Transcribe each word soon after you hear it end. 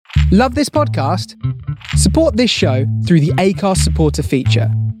Love this podcast? Support this show through the Acast supporter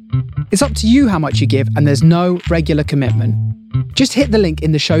feature. It's up to you how much you give, and there's no regular commitment. Just hit the link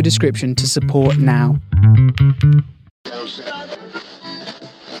in the show description to support now.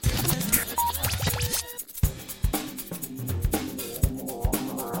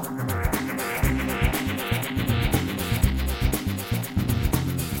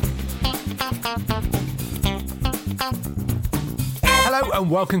 Hello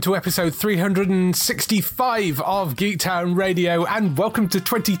and welcome to episode 365 of Geektown Radio, and welcome to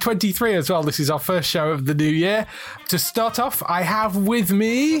 2023 as well. This is our first show of the new year. To start off, I have with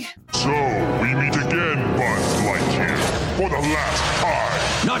me... So, we meet again, Buzz Lightyear, for the last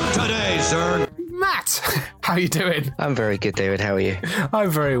time. Not today, sir. Matt, how are you doing? I'm very good, David. How are you? I'm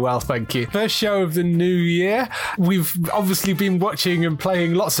very well, thank you. First show of the new year. We've obviously been watching and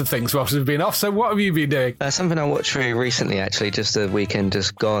playing lots of things whilst we've been off, so what have you been doing? Something I watched very recently, actually, just the weekend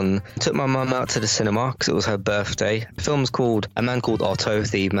just gone. Took my mum out to the cinema because it was her birthday. The film's called A Man Called Otto.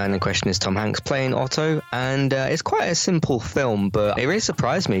 The man in question is Tom Hanks playing Otto, and it's quite a simple film, but it really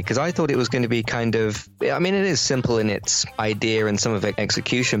surprised me because I thought it was going to be kind of... I mean, it is simple in its idea and some of its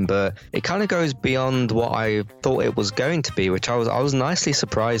execution, but it kind of goes beyond what I thought it was going to be, which I was nicely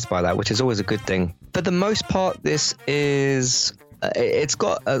surprised by that, which is always a good thing. For the most part, this is... it's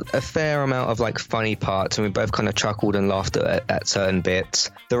got a fair amount of like funny parts, and we both kind of chuckled and laughed at certain bits.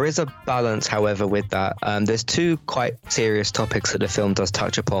 There is a balance, however, with that. There's two quite serious topics that the film does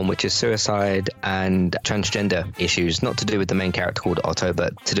touch upon, which is suicide and transgender issues, not to do with the main character called Otto,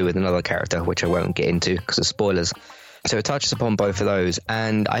 but to do with another character, which I won't get into because of spoilers. So it touches upon both of those,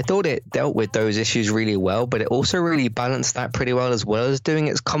 and I thought it dealt with those issues really well, but it also really balanced that pretty well as doing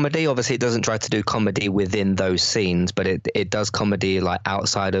its comedy. Obviously, it doesn't try to do comedy within those scenes, but it does comedy like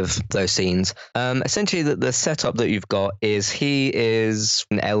outside of those scenes. Essentially, the setup that you've got is he is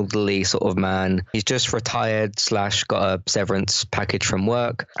an elderly sort of man. He's just retired / got a severance package from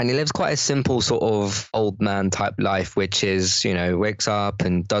work, and he lives quite a simple sort of old man type life, which is, you know, wakes up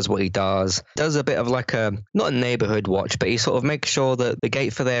and does what he does a bit of like not a neighborhood watch, but he sort of makes sure that the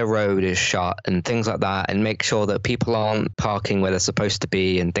gate for their road is shut and things like that, and make sure that people aren't parking where they're supposed to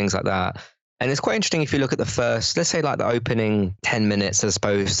be and things like that. And it's quite interesting if you look at the first, let's say like the opening 10 minutes as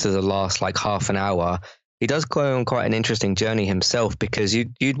opposed to the last like half an hour. He does go on quite an interesting journey himself, because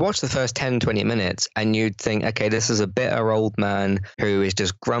you'd watch the first 10, 20 minutes and you'd think, okay, this is a bitter old man who is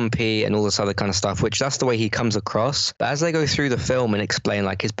just grumpy and all this other kind of stuff, which that's the way he comes across. But as they go through the film and explain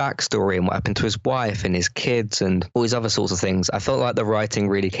like his backstory and what happened to his wife and his kids and all these other sorts of things, I felt like the writing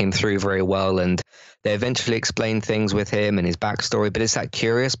really came through very well, and they eventually explain things with him and his backstory. But it's that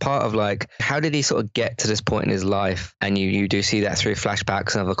curious part of like, how did he sort of get to this point in his life? And you do see that through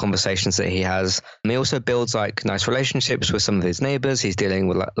flashbacks and other conversations that he has. And he also builds like nice relationships with some of his neighbors. He's dealing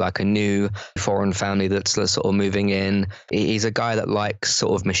with like a new foreign family that's sort of moving in. He's a guy that likes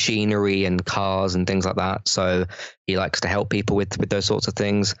sort of machinery and cars and things like that. So he likes to help people with those sorts of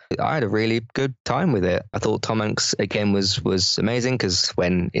things. I had a really good time with it. I thought Tom Hanks again was amazing, because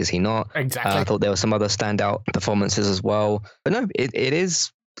when is he not? Exactly. I thought there were some other standout performances as well. But no, it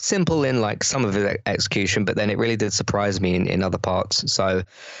is simple in like some of the execution, but then it really did surprise me in other parts. So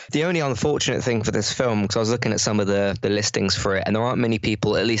the only unfortunate thing for this film, because I was looking at some of the listings for it, and there aren't many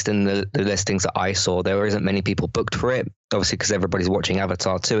people, at least in the listings that I saw, there isn't many people booked for it. Obviously, because everybody's watching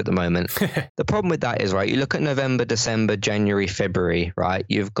Avatar 2 at the moment. The problem with that is, right, you look at November, December, January, February, right?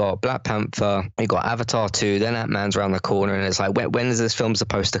 You've got Black Panther, you've got Avatar 2, then Ant-Man's around the corner, and it's like, when is this film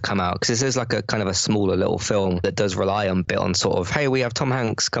supposed to come out? Because this is like a kind of a smaller little film that does rely on bit on sort of, hey, we have Tom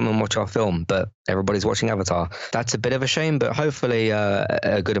Hanks, come and watch our film, but everybody's watching Avatar. That's a bit of a shame, but hopefully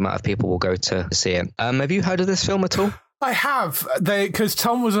a good amount of people will go to see it. Have you heard of this film at all? I have, because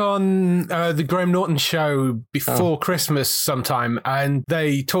Tom was on the Graham Norton show before Christmas sometime, and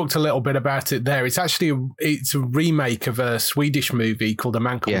they talked a little bit about it there. It's actually it's a remake of a Swedish movie called A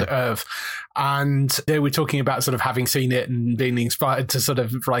Man Called Earth, and they were talking about sort of having seen it and being inspired to sort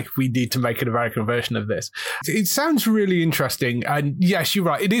of like, we need to make an American version of this. It sounds really interesting, and yes, you're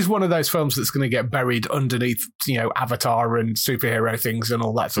right. It is one of those films that's going to get buried underneath, you know, Avatar and superhero things and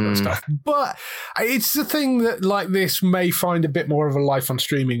all that sort of stuff. But it's the thing that like this may find a bit more of a life on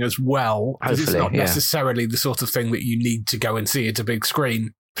streaming as well, because it's not necessarily the sort of thing that you need to go and see at a big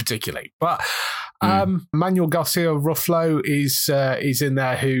screen particularly. But Manuel Garcia Ruffalo is in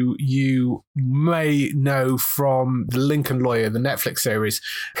there, who you may know from The Lincoln Lawyer, the Netflix series,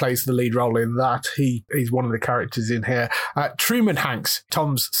 plays the lead role in that. He's one of the characters in here. Truman Hanks,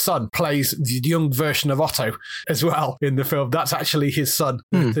 Tom's son, plays the young version of Otto as well in the film. That's actually his son.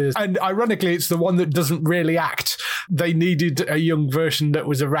 And ironically, it's the one that doesn't really act. They needed a young version that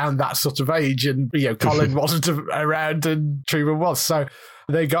was around that sort of age, and Colin wasn't around and Truman was. So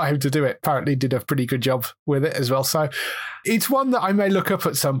they got him to do it. Apparently did a pretty good job with it as well. So it's one that I may look up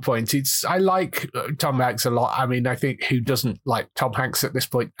at some point. I like Tom Hanks a lot. I mean, I think who doesn't like Tom Hanks at this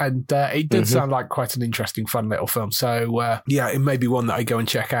point? And it did sound like quite an interesting, fun little film. So it may be one that I go and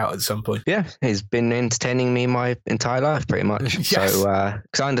check out at some point. Yeah, he's been entertaining me my entire life, pretty much. Yes. So,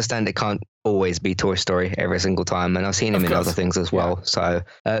 because I understand it can't always be Toy Story every single time, and I've seen him in other things as well. Yeah. So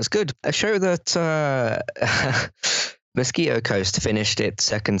it's good. A show that Mosquito Coast finished its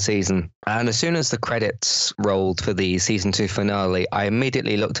second season, and as soon as the credits rolled for the season 2 finale, I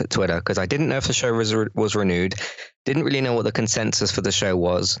immediately looked at Twitter because I didn't know if the show was renewed. Didn't really know what the consensus for the show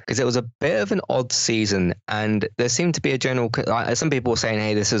was, because it was a bit of an odd season, and there seemed to be a general, some people were saying,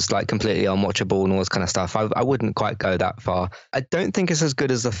 hey, this is like completely unwatchable and all this kind of stuff. I wouldn't quite go that far. I don't think it's as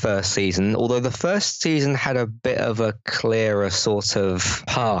good as the first season, although the first season had a bit of a clearer sort of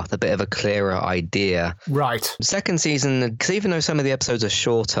path, a bit of a clearer idea. Right. Second season, because even though some of the episodes are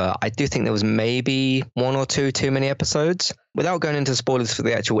shorter, I do think there was maybe one or two too many episodes. Without going into spoilers for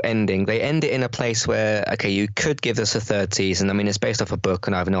the actual ending, they end it in a place where, okay, you could give this a third season. I mean, it's based off a book,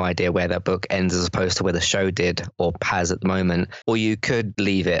 and I have no idea where that book ends as opposed to where the show did or has at the moment. Or you could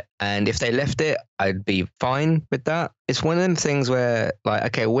leave it. And if they left it, I'd be fine with that. It's one of them things where, like,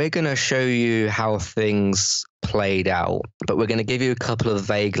 okay, we're going to show you how things played out, but we're going to give you a couple of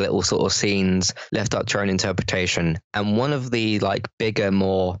vague little sort of scenes left up to your own interpretation. And one of the like bigger,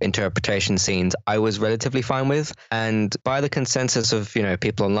 more interpretation scenes I was relatively fine with, and by the consensus of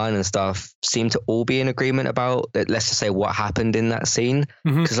people online and stuff, seem to all be in agreement about it. Let's just say what happened in that scene,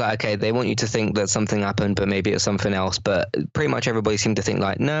 because okay, they want you to think that something happened, but maybe it's something else. But pretty much everybody seemed to think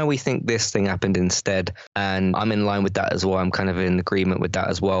like, no, we think this thing happened instead, and I'm in line with that as well. I'm kind of in agreement with that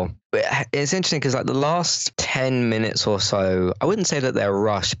as well. But it's interesting because like the last 10 minutes or so, I wouldn't say that they're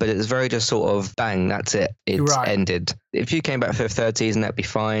rushed, but it's very just sort of bang, that's it. It's ended. If you came back for the third season, that'd be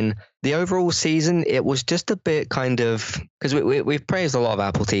fine. The overall season, it was just a bit kind of, because we've praised a lot of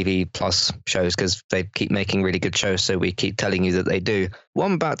Apple TV Plus shows because they keep making really good shows, so we keep telling you that they do. What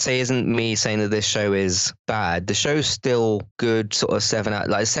I'm about to say isn't me saying that this show is bad. The show's still good, sort of 7 out,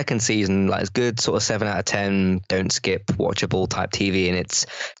 like second season, like it's good, sort of 7 out of 10, don't skip, watchable type TV, and it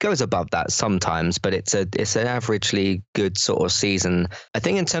goes above that sometimes, but it's an averagely good sort of season. I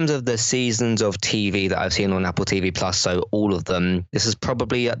think in terms of the seasons of TV that I've seen on Apple TV Plus, so all of them, this is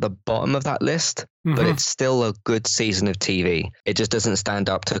probably at the bottom of that list, but it's still a good season of TV. It just doesn't stand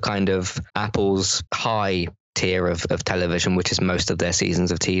up to kind of Apple's high tier of television, which is most of their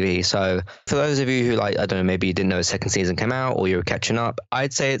seasons of TV. So for those of you who, like, I don't know, maybe you didn't know the second season came out or you were catching up,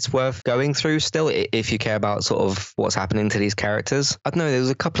 I'd say it's worth going through still if you care about sort of what's happening to these characters. I don't know, there was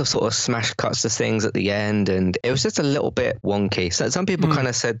a couple of sort of smash cuts to things at the end, and it was just a little bit wonky. So some people kind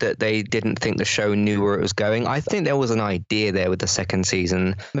of said that they didn't think the show knew where it was going. I think there was an idea there with the second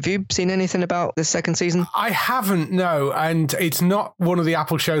season. Have you seen anything about the second season? I haven't, no, and it's not one of the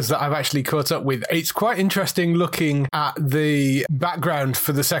Apple shows that I've actually caught up with. It's quite interesting looking at the background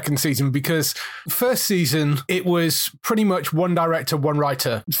for the second season, because first season it was pretty much one director, one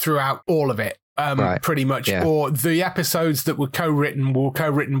writer throughout all of it. Pretty much, yeah. Or the episodes that were co-written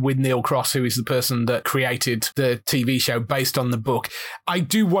with Neil Cross, who is the person that created the TV show based on the book. I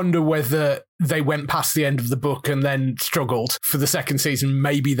do wonder whether they went past the end of the book and then struggled for the second season.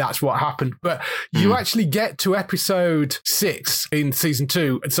 Maybe that's what happened. But you actually get to episode 6 in season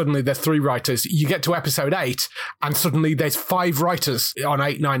 2, and suddenly there's 3 writers. You get to episode 8, and suddenly there's 5 writers on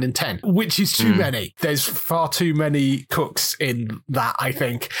 8, 9, and 10, which is too many. There's far too many cooks in that, I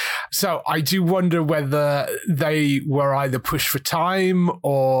think. So I do wonder whether they were either pushed for time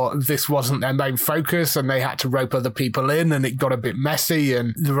or this wasn't their main focus and they had to rope other people in and it got a bit messy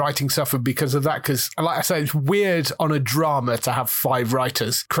and the writing suffered because of that. Because, like I say, it's weird on a drama to have 5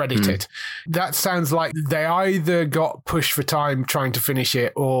 writers credited. That sounds like they either got pushed for time trying to finish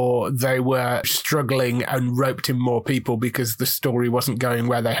it or they were struggling and roped in more people because the story wasn't going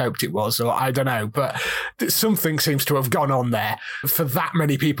where they hoped it was, or I don't know. But something seems to have gone on there for that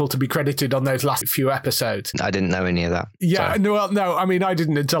many people to be credited on those last few episodes. I didn't know any of that. Yeah, so. No, I mean, I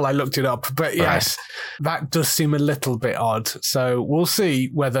didn't until I looked it up. But yes, that does seem a little bit odd. So we'll see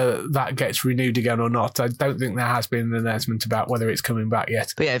whether that gets it's renewed again or not. I don't think there has been an announcement about whether it's coming back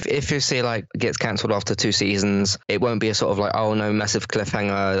yet. But yeah, if you see like it gets cancelled after 2 seasons, it won't be a sort of like, oh no, massive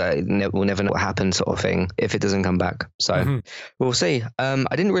cliffhanger, we'll never know what happened sort of thing if it doesn't come back. So we'll see.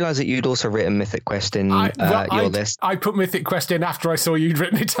 I didn't realise that you'd also written Mythic Quest in your list. I put Mythic Quest in after I saw you'd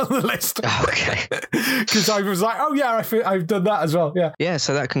written it on the list. Oh, okay. Because I was like, oh yeah, I've done that as well. Yeah. Yeah,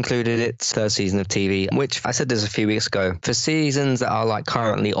 so that concluded its 3rd season of TV, which I said this a few weeks ago. For seasons that are like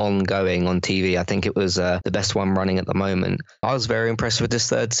currently ongoing on TV, I think it was the best one running at the moment. I was very impressed with this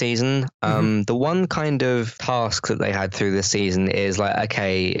 3rd season. The one kind of task that they had through this season is like,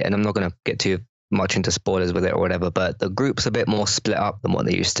 okay, and I'm not going to get too much into spoilers with it or whatever, but the group's a bit more split up than what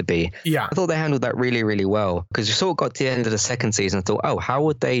they used to be. Yeah. I thought they handled that really, really well, because you sort of got to the end of the 2nd season and thought, oh, how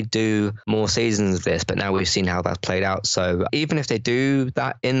would they do more seasons of this? But now we've seen how that's played out. So even if they do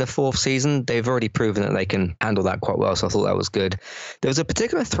that in the 4th season, they've already proven that they can handle that quite well. So I thought that was good. There was a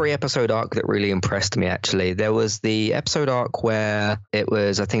particular 3-episode arc that really impressed me, actually. There was the episode arc where it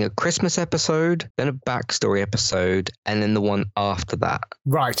was, I think, a Christmas episode, then a backstory episode, and then the one after that.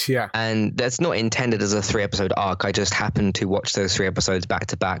 Right, yeah. And that's not intended as a 3-episode arc. I just happened to watch those 3 episodes back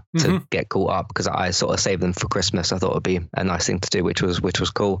to back to get caught up, because I sort of saved them for Christmas. I thought it'd be a nice thing to do, which was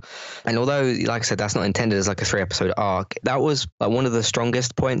cool. And although, like I said, that's not intended as like a 3-episode arc, that was like one of the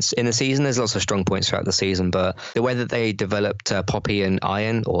strongest points in the season. There's lots of strong points throughout the season, but the way that they developed Poppy and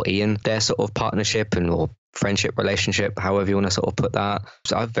Ian, their sort of partnership or friendship, relationship, however you want to sort of put that.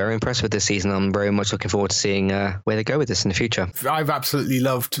 So I'm very impressed with this season. I'm very much looking forward to seeing where they go with this in the future. I've absolutely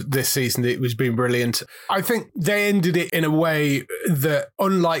loved this season. It was been brilliant. I think they ended it in a way that,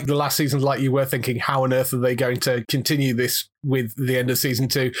 unlike the last season, like you were thinking, how on earth are they going to continue this with the end of season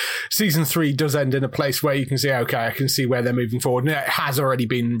 2? Season 3 does end in a place where you can say, okay, I can see where they're moving forward. And it has already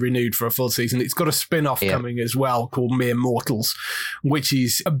been renewed for a full season. It's got a spin-off coming as well called Mere Mortals, which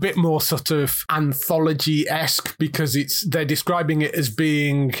is a bit more sort of anthology-esque, because they're describing it as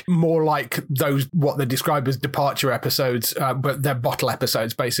being more like those, what they describe as departure episodes, but they're bottle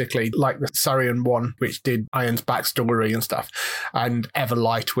episodes, basically, like the Sarian one, which did Iron's backstory and stuff, and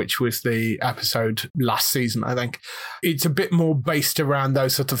Everlight, which was the episode last season, I think. It's a bit more based around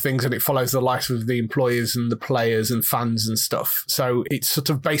those sort of things, and it follows the life of the employers and the players and fans and stuff. So it's sort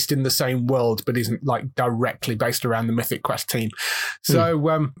of based in the same world, but isn't like directly based around the Mythic Quest team.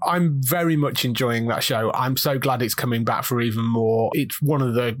 So I'm very much enjoying that show. I'm so glad it's coming back for even more. It's one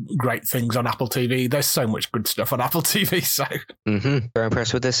of the great things on Apple TV. There's so much good stuff on Apple TV. So very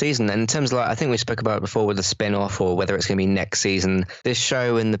impressed with this season. And in terms of, like, I think we spoke about it before with the spin-off, or whether it's going to be next season, this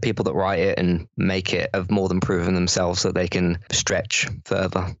show and the people that write it and make it have more than proven themselves that they can stretch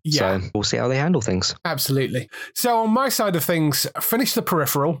further. Yeah. So we'll see how they handle things. Absolutely. So on my side of things, finished The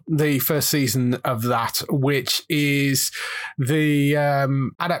Peripheral, the 1st season of that, which is the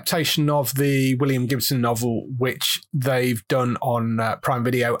adaptation of the William Gibson novel, which they've done on Prime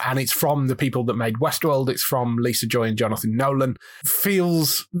Video, and it's from the people that made Westworld. It's from Lisa Joy and Jonathan Nolan.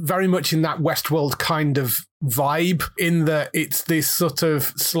 Feels very much in that Westworld kind of vibe, in that it's this sort of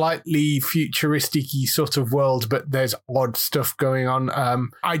slightly futuristic-y sort of world, but there's odd stuff going on.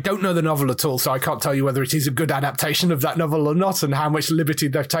 I don't know the novel at all, so I can't tell you whether it is a good adaptation of that novel or not, and how much liberty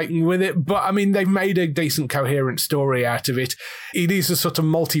they've taken with it. But I mean, they've made a decent, coherent story out of it. It is a sort of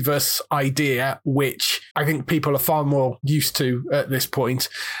multiverse idea, which I think people are far more used to at this point.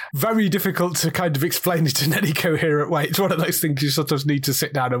 Very difficult to kind of explain it in any coherent way. It's one of those things you sort of need to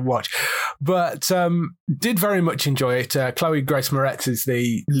sit down and watch. But did very much enjoy it. Chloe Grace Moretz is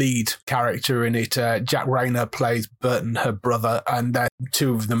the lead character in it. Jack Rayner plays Burton, her brother, and they're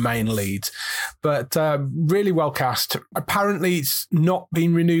 2 of the main leads. But really well cast. Apparently it's not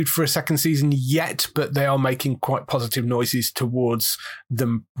been renewed for a 2nd season yet, but they are making quite positive noises towards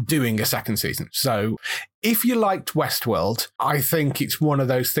them doing a 2nd season. So if you liked Westworld, I think it's one of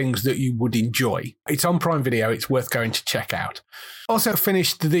those things that you would enjoy. It's on Prime Video. It's worth going to check out. Also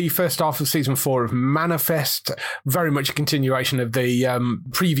finished the first half of season 4 of Manifest. Very much a continuation of the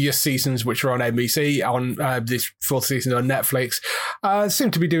previous seasons, which are on NBC, on this 4th season on Netflix. Seem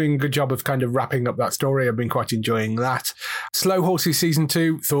to be doing a good job of kind of wrapping up that story. I've been quite enjoying that. Slow Horses season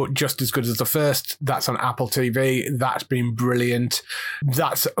 2, thought just as good as the first. That's on Apple TV. That's been brilliant.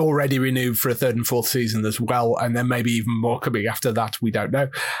 That's already renewed for a 3rd and 4th season as well, and then maybe even more coming after that. We don't know.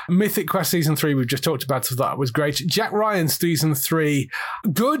 Mythic Quest season 3, we've just talked about, so that was great. Jack Ryan season 3,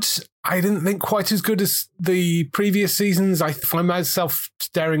 good. I didn't think quite as good as the previous seasons. I find myself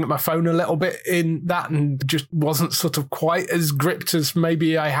staring at my phone a little bit in that and just wasn't sort of quite as gripped as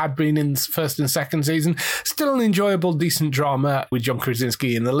maybe I had been in first and second season. Still an enjoyable, decent drama with John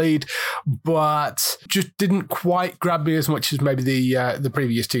Krasinski in the lead, but just didn't quite grab me as much as maybe the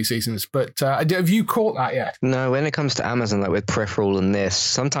previous two seasons. But have you caught that yet? No, when it comes to Amazon, like with Peripheral and this,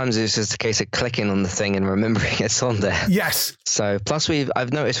 sometimes it's just a case of clicking on the thing and remembering it's on there. Yes. So plus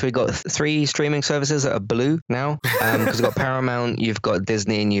I've noticed we've got 3 streaming services that are blue now, because you've got Paramount, you've got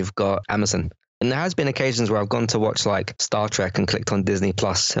Disney, and you've got Amazon. And there has been occasions where I've gone to watch like Star Trek and clicked on Disney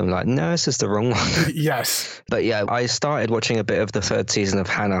Plus. And I'm like, no, it's just the wrong one. Yes. But yeah, I started watching a bit of the 3rd season of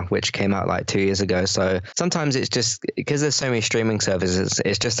Hannah, which came out like 2 years ago. So sometimes it's just, because there's so many streaming services,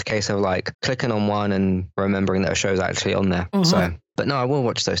 it's just a case of like clicking on one and remembering that a show's actually on there. Mm-hmm. So, but no, I will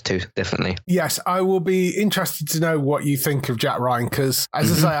watch those 2, definitely. Yes, I will be interested to know what you think of Jack Ryan, because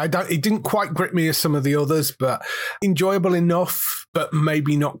as I say, it didn't quite grip me as some of the others, but enjoyable enough, but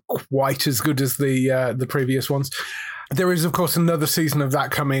maybe not quite as good as the previous ones. There is, of course, another season of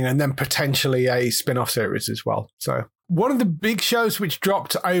that coming, and then potentially a spin-off series as well. So one of the big shows which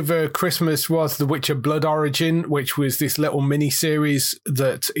dropped over Christmas was The Witcher Blood Origin, which was this little mini-series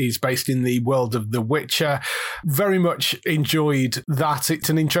that is based in the world of The Witcher. Very much enjoyed that. It's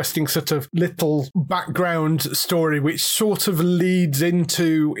an interesting sort of little background story which sort of leads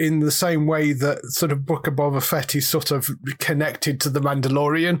into, in the same way that sort of Book of Boba Fett is sort of connected to The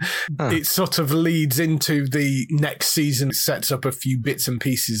Mandalorian. It sort of leads into the next season, sets up a few bits and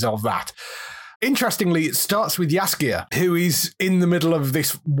pieces of that. Interestingly, it starts with Jaskier, who is in the middle of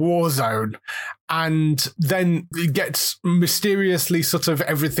this war zone, and then it gets mysteriously sort of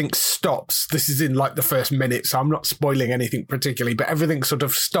everything stops. This is in like the first minute, so I'm not spoiling anything particularly, but everything sort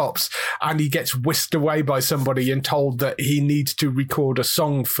of stops, and he gets whisked away by somebody and told that he needs to record a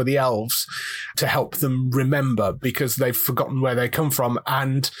song for the elves to help them remember, because they've forgotten where they come from.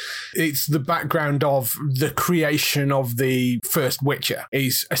 And it's the background of the creation of the first Witcher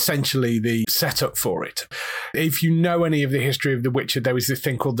is essentially the setup for it. If you know any of the history of The Witcher, there was this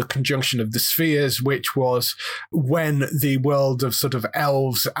thing called the Conjunction of the Spheres, which was when the world of sort of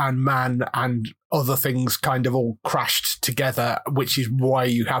elves and man and other things kind of all crashed together, which is why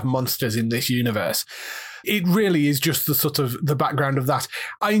you have monsters in this universe. It really is just the sort of the background of that.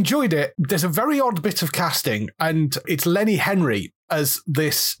 I enjoyed it. There's a very odd bit of casting, and it's Lenny Henry as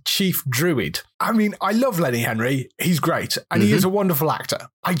this chief druid. I mean, I love Lenny Henry. He's great, and he is a wonderful actor.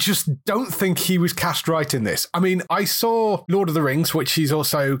 I just don't think he was cast right in this. I mean, I saw Lord of the Rings, which he's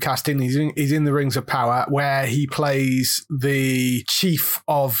also cast in. He's in the Rings of Power, where he plays the chief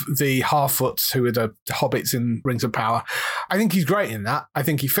of the Harfoots, who are the hobbits in Rings of Power. I think he's great in that. I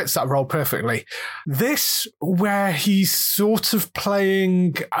think he fits that role perfectly. This, where he's sort of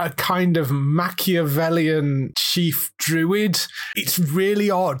playing a kind of Machiavellian chief druid, it's really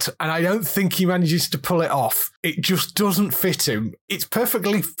odd, and I don't think he manages to pull it off. It just doesn't fit him. It's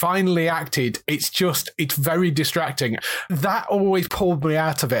perfectly finely acted. It's very distracting. That always pulled me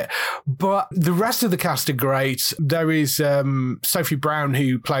out of it. But the rest of the cast are great. There is Sophie Brown,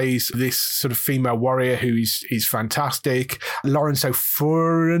 who plays this sort of female warrior who is fantastic. Lawrence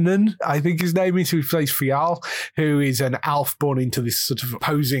O'Fuaranan, I think his name is, who plays Fial, who is an elf born into this sort of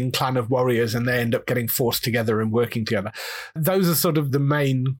opposing clan of warriors, and they end up getting forced together and working together. Those are sort of the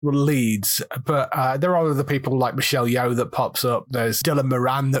main leads, but there are other people like Michelle Yeoh that pops up. There's Dylan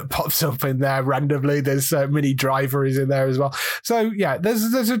Moran that pops up in there randomly. There's Minnie Driver is in there as well. So yeah,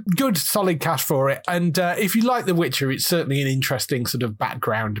 there's a good solid cast for it. And if you like The Witcher, it's certainly an interesting sort of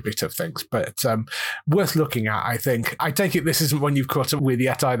background bit of things, but worth looking at, I think. I take it this isn't one you've caught up with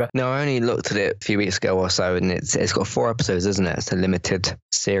yet either. No, I only looked at it a few weeks ago or so, and it's got 4 episodes, isn't it? It's a limited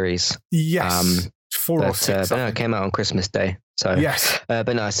series. Yes. 4 or 6. But no, it came out on Christmas Day. So yes,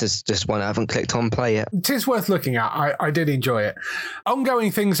 but no, it's just one I haven't clicked on play yet. It is worth looking at. I did enjoy it.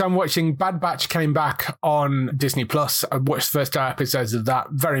 Ongoing things I'm watching. Bad Batch came back on Disney Plus. I watched the first 2 episodes of that.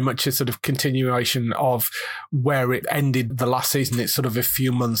 Very much a sort of continuation of where it ended the last season. It's sort of a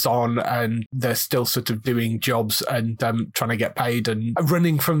few months on, and they're still sort of doing jobs and trying to get paid and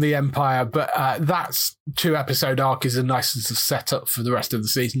running from the Empire. But that's 2-episode arc is a nice sort of setup for the rest of the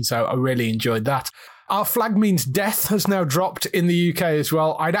season. So I really enjoyed that. Our Flag Means Death has now dropped in the UK as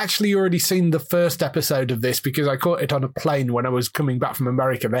well. I'd actually already seen the first episode of this because I caught it on a plane when I was coming back from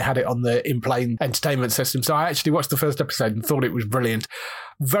America. They had it on the in-plane entertainment system. So I actually watched the first episode and thought it was brilliant.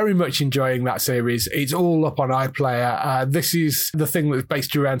 Very much enjoying that series. It's all up on iPlayer. This is the thing that's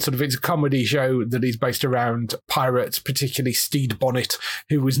based around it's a comedy show that is based around pirates, particularly Stede Bonnet,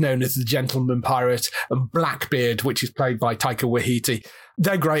 who was known as the Gentleman Pirate, and Blackbeard, which is played by Taika Waititi.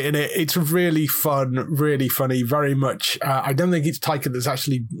 They're great in it. It's really fun, really funny, very much. I don't think it's Taika that's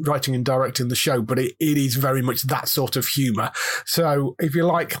actually writing and directing the show, but it is very much that sort of humour. So if you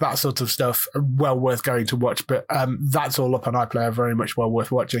like that sort of stuff, well worth going to watch. But that's all up on iPlayer, very much well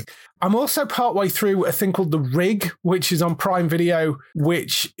worth watching. I'm also partway through a thing called The Rig, which is on Prime Video,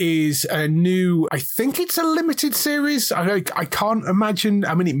 which is a new, I think it's a limited series. I can't imagine.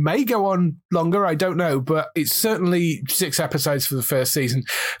 I mean, it may go on longer. I don't know, but it's certainly 6 episodes for the first season.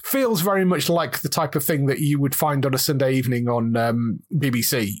 Feels very much like the type of thing that you would find on a Sunday evening on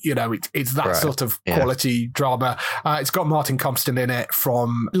BBC. You know, it's that sort of quality drama. It's got Martin Compston in it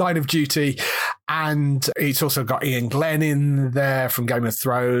from Line of Duty, and it's also got Ian Glenn in there from Game of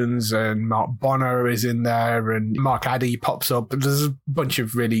Thrones, and Mark Bonner is in there, and Mark Addy pops up. There's a bunch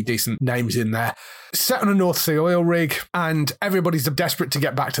of really decent names in there. Set on a North Sea oil rig, and everybody's desperate to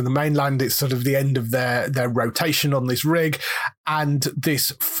get back to the mainland. It's sort of the end of their rotation on this rig, and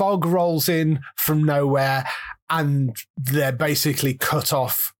this fog rolls in from nowhere, and they're basically cut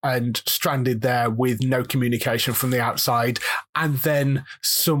off and stranded there with no communication from the outside. And then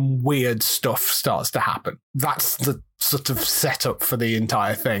some weird stuff starts to happen. That's the sort of setup for the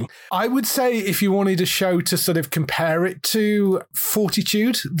entire thing. I would say if you wanted a show to sort of compare it to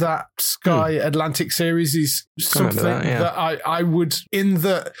Fortitude, that Sky Atlantic series is something that I would, in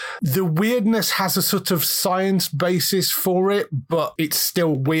that the weirdness has a sort of science basis for it, but it's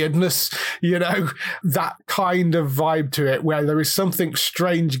still weirdness, you know, that kind of vibe to it where there is something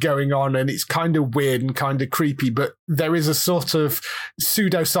strange going on and it's kind of weird and kind of creepy, but there is a sort of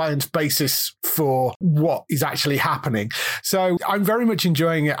pseudoscience basis for what is actually happening. So I'm very much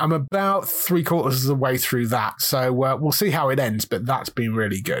enjoying it. I'm about 3/4 of the way through that. So we'll see how it ends, but that's been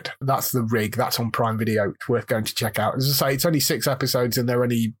really good. That's The Rig. That's on Prime Video. It's worth going to check out. As I say, it's only 6 episodes and they're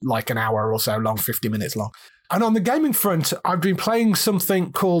only like an hour or so long, 50 minutes long. And on the gaming front, I've been playing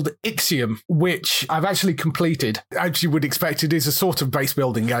something called IXIOM, which I've actually completed. As you would expect, it is a sort of base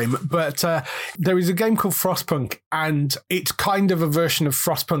building game, but there is a game called Frostpunk, and it's kind of a version of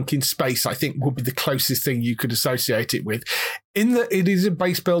Frostpunk in space, I think would be the closest thing you could associate it with. In that it is a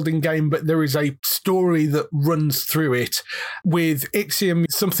base building game, but there is a story that runs through it. With IXIOM,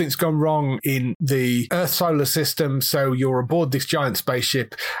 something's gone wrong in the Earth solar system, so you're aboard this giant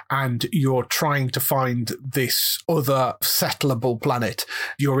spaceship and you're trying to find this other settleable planet.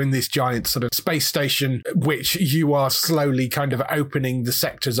 You're in this giant sort of space station, which you are slowly kind of opening the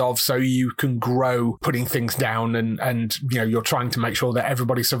sectors of so you can grow, putting things down, and you know, you're trying to make sure that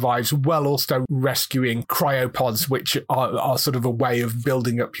everybody survives, while also rescuing cryopods, which are sort of a way of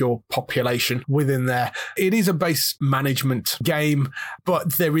building up your population within there. It is a base management game,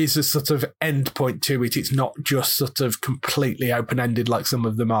 but there is a sort of end point to it. It's not just sort of completely open-ended like some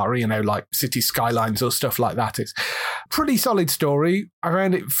of them are, you know, like City Skylines or stuff like that. It's pretty solid story. I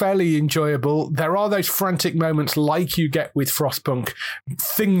found it fairly enjoyable. There are those frantic moments like you get with Frostpunk,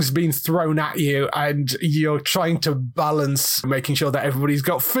 things being thrown at you and you're trying to balance making sure that everybody's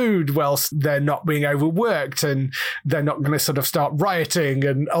got food whilst they're not being overworked and they're not going to sort of start rioting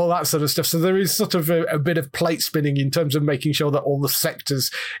and all that sort of stuff. So there is sort of a bit of plate spinning in terms of making sure that all the sectors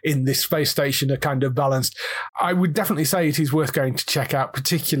in this space station are kind of balanced. I would definitely say it is worth going to check out,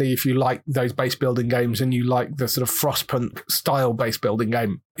 particularly if you like those base building games and you like the sort of Frostpunk style base building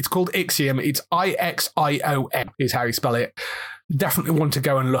game. It's called IXIOM. It's IXIOM is how you spell it. Definitely one to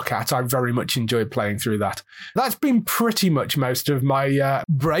go and look at. I very much enjoyed playing through that. That's been pretty much most of my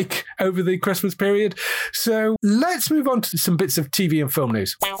break over the Christmas period. So let's move on to some bits of TV and film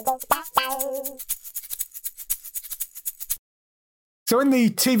news. So in the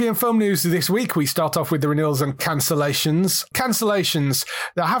TV and film news this week, we start off with the renewals and cancellations. Cancellations,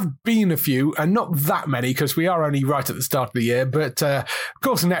 there have been a few, and not that many, because we are only right at the start of the year, but of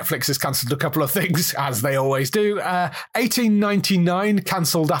course Netflix has cancelled a couple of things, as they always do. 1899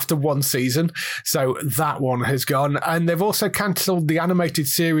 cancelled after 1 season, so that one has gone. And they've also cancelled the animated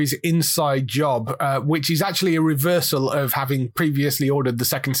series Inside Job, which is actually a reversal of having previously ordered the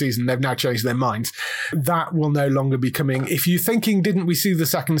 2nd season. They've now changed their minds. That will no longer be coming. If you're thinking, didn't we see the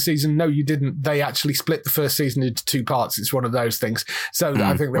 2nd season? No, you didn't. They actually split the 1st season into 2 parts. It's one of those things. So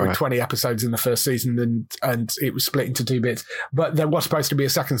I think there were 20 episodes in the 1st season and it was split into 2 bits. But there was supposed to be a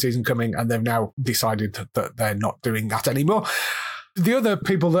 2nd season coming and they've now decided that they're not doing that anymore. The other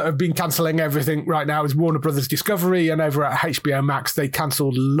people that have been cancelling everything right now is Warner Brothers Discovery, and over at HBO Max, they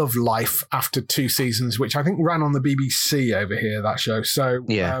cancelled Love Life after 2 seasons, which I think ran on the BBC over here, that show. So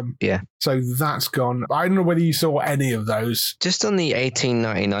yeah. So that's gone. I don't know whether you saw any of those. Just on the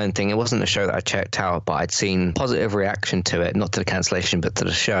 $18.99 thing, it wasn't a show that I checked out, but I'd seen positive reaction to it, not to the cancellation, but to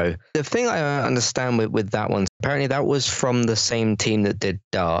the show. The thing I understand with that one, apparently that was from the same team that did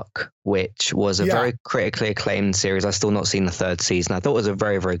Dark, which was a very critically acclaimed series. I've still not seen the 3rd season. I thought it was a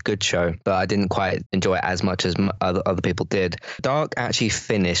very, very good show, but I didn't quite enjoy it as much as other people did. Dark actually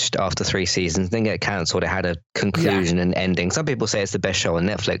finished after 3 seasons, didn't get cancelled. It had a conclusion and ending. Some people say it's the best show on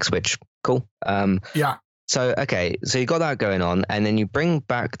Netflix, which cool. So, okay, so you got that going on, and then you bring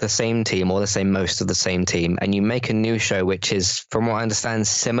back the same team, or most of the same team, and you make a new show, which is, from what I understand,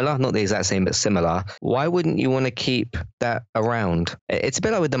 similar, not the exact same, but similar. Why wouldn't you want to keep that around? It's a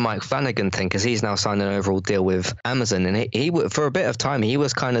bit like with the Mike Flanagan thing, because he's now signed an overall deal with Amazon, and he for a bit of time, he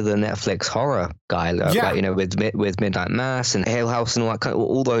was kind of the Netflix horror guy, like, you know, with Midnight Mass and Hill House and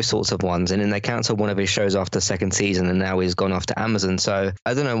all those sorts of ones, and then they cancelled one of his shows after the 2nd season, and now he's gone off to Amazon. So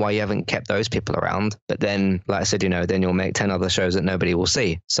I don't know why you haven't kept those people around, but then, like I said, you know, then you'll make 10 other shows that nobody will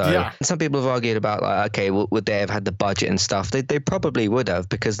see. So some people have argued about, like, okay, would they have had the budget and stuff? They probably would have,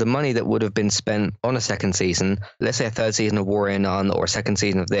 because the money that would have been spent on a 2nd season, let's say a 3rd season of Warrior Nun or a 2nd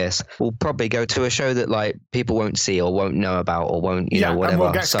season of this, will probably go to a show that, like, people won't see or won't know about or won't, you know, whatever.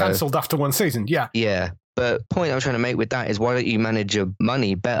 And will get cancelled after 1 season. Yeah. But the point I'm trying to make with that is, why don't you manage your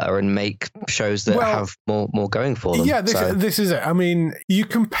money better and make shows that have more going for them? Yeah, this is it. I mean, you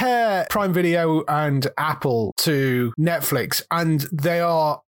compare Prime Video and Apple to Netflix, and they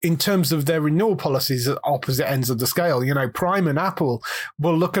are, in terms of their renewal policies, at opposite ends of the scale. You know, Prime and Apple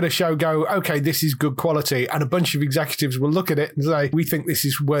will look at a show, go, okay, this is good quality, and a bunch of executives will look at it and say, we think this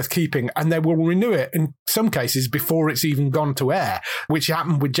is worth keeping, and they will renew it in some cases before it's even gone to air, which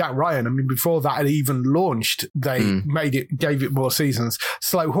happened with Jack Ryan. I mean, before that had even launched, they gave it more seasons.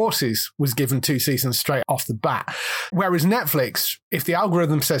 Slow Horses was given 2 seasons straight off the bat. Whereas Netflix, if the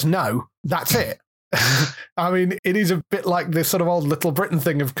algorithm says no, that's it. I mean, it is a bit like the sort of old Little Britain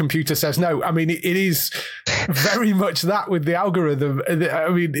thing of computer says no. I mean, it is very much that with the algorithm. I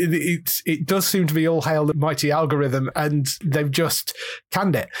mean, it does seem to be all hail the mighty algorithm, and they've just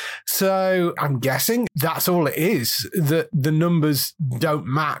canned it. So I'm guessing that's all it is, that the numbers don't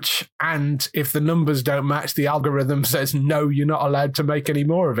match. And if the numbers don't match, the algorithm says, no, you're not allowed to make any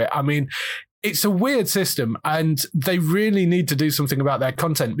more of it. I mean, it's a weird system, and they really need to do something about their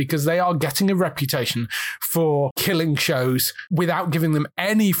content, because they are getting a reputation for killing shows without giving them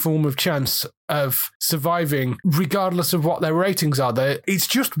any form of chance of surviving, regardless of what their ratings are. It's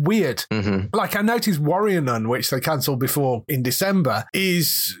just weird. Like, I noticed Warrior Nun, which they cancelled before in December,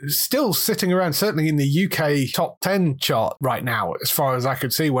 is still sitting around, certainly in the UK top 10 chart right now, as far as I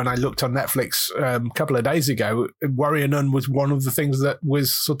could see when I looked on Netflix a couple of days ago. Warrior Nun was one of the things that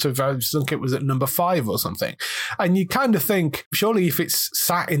was sort of, I think it was at number 5 or something. And you kind of think, surely if it's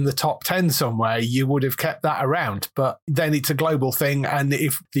sat in the top 10 somewhere, you would have kept that around. But then it's a global thing, and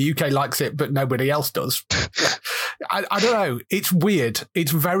if the UK likes it, but nobody else does. I don't know. It's weird.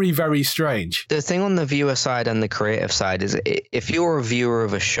 It's very, very strange. The thing on the viewer side and the creative side is, if you're a viewer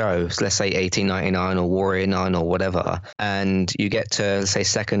of a show, so let's say 1899 or Warrior Nun or whatever, and you get to, let's say,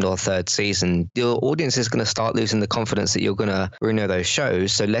 2nd or 3rd season, your audience is going to start losing the confidence that you're going to renew those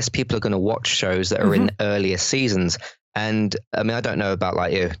shows. So less people are going to watch shows that are in earlier seasons. And I mean, I don't know about,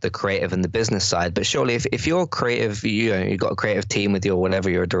 like, the creative and the business side, but surely if you're creative, you've got a creative team with you or whatever,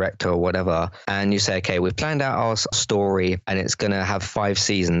 you're a director or whatever, and you say, okay, we've planned out our story and it's going to have 5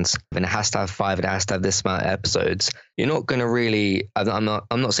 seasons and it has to have 5 and it has to have this amount of episodes. You're not going to really, I'm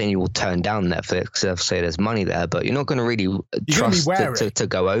not saying you will turn down Netflix, I'll say there's money there, but you're not going to really trust to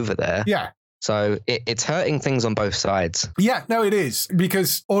go over there. Yeah. So it's hurting things on both sides. Yeah, no, it is,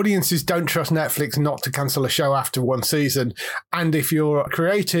 because audiences don't trust Netflix not to cancel a show after 1 season. And if you're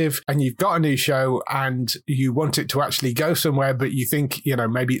creative and you've got a new show and you want it to actually go somewhere, but you think, you know,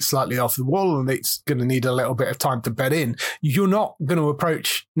 maybe it's slightly off the wall and it's going to need a little bit of time to bed in, you're not going to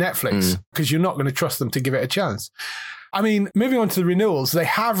approach Netflix because you're not going to trust them to give it a chance. I mean, moving on to the renewals, they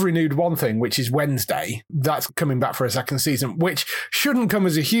have renewed one thing, which is Wednesday. That's coming back for a 2nd season, which shouldn't come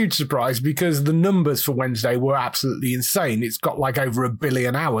as a huge surprise because the numbers for Wednesday were absolutely insane. It's got like over 1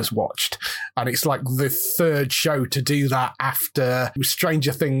 billion hours watched, and it's like the 3rd show to do that after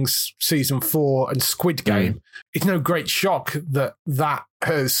Stranger Things season 4 and Squid Game. It's no great shock that that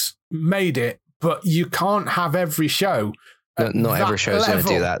has made it, but you can't have every show. Not every show is going to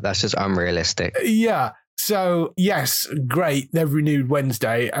do that. That's just unrealistic. Yeah. So yes, great. They've renewed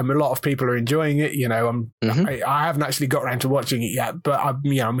Wednesday, and a lot of people are enjoying it. I haven't actually got around to watching it yet, but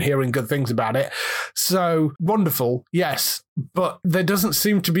I'm hearing good things about it. So wonderful, yes. But there doesn't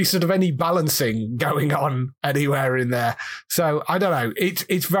seem to be sort of any balancing going on anywhere in there. So I don't know.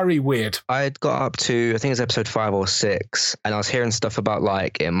 It's very weird. I had got up to, I think it's episode 5 or 6, and I was hearing stuff about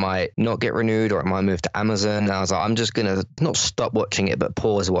like it might not get renewed or it might move to Amazon. And I was like, I'm just going to not stop watching it, but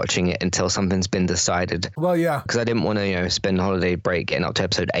pause watching it until something's been decided. Well, yeah. Because I didn't want to, spend a holiday break getting up to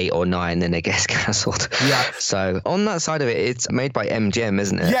episode 8 or 9, then it gets cancelled. Yeah. So on that side of it, it's made by MGM,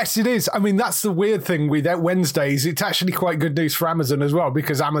 isn't it? Yes, it is. I mean, that's the weird thing with Wednesdays. It's actually quite good news for Amazon as well,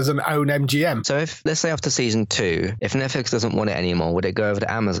 because Amazon own MGM. So if, let's say after season 2, if Netflix doesn't want it anymore, would it go over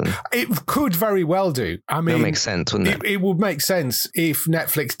to Amazon? It could very well do. I mean, that makes sense, wouldn't it? It would make sense if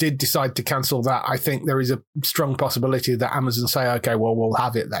Netflix did decide to cancel that. I think there is a strong possibility that Amazon say, okay, well, we'll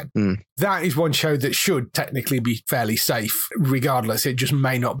have it then. That is one show that should technically be fairly safe, regardless. It just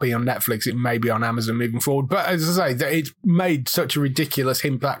may not be on Netflix. It may be on Amazon moving forward. But as I say, it's made such a ridiculous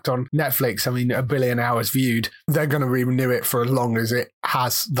impact on Netflix. I mean, 1 billion hours viewed. They're going to renew it for as long as it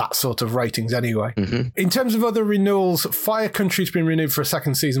has that sort of ratings anyway. In terms of other renewals, Fire Country's been renewed for a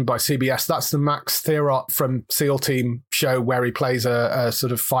second season by CBS. That's the Max Theorot from SEAL Team show where he plays a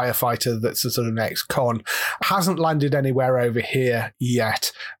sort of firefighter that's a sort of ex-con. Hasn't landed anywhere over here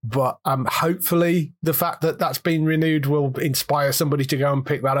yet, but hopefully the fact that that's been renewed will inspire somebody to go and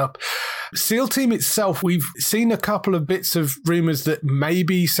pick that up. SEAL Team itself, we've seen a couple of bits of rumours that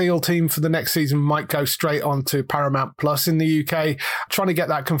maybe SEAL Team for the next season might go straight on to Paramount Plus in the UK. Trying to get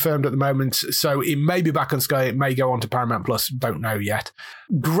that confirmed at the moment. So it may be back on Sky. It may go on to Paramount Plus. Don't know yet.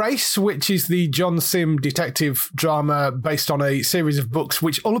 Grace, which is the John Sim detective drama based on a series of books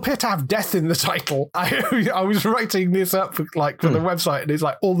which all appear to have death in the title. I was writing this up for the website, and it's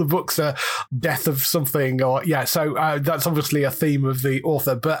like all the books are death of something, or so that's obviously a theme of the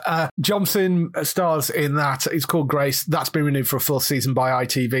author. But John Sim stars in that. It's called Grace. That's been renewed for a 4th season by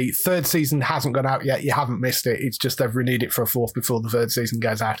ITV. 3rd season hasn't gone out yet. You haven't missed it. It's just they've renewed it for a 4th before the 3rd season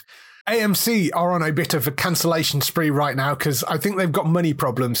goes out. AMC are on a bit of a cancellation spree right now because I think they've got money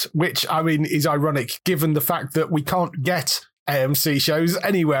problems, which, I mean, is ironic given the fact that we can't get AMC shows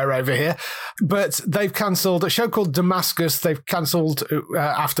anywhere over here. But they've cancelled a show called Damascus. They've cancelled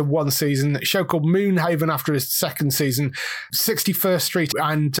after 1 season. A show called Moonhaven after his 2nd season. 61st Street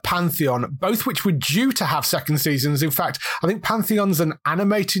and Pantheon, both which were due to have 2nd seasons. In fact, I think Pantheon's an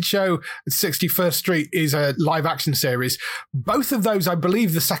animated show. 61st Street is a live action series. Both of those, I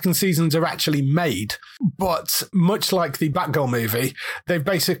believe the 2nd seasons are actually made. But much like the Batgirl movie, they've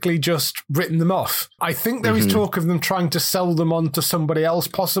basically just written them off. I think there is talk of them trying to sell them on to somebody else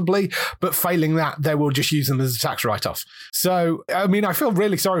possibly, but failing that, they will just use them as a tax write-off. So, I mean, I feel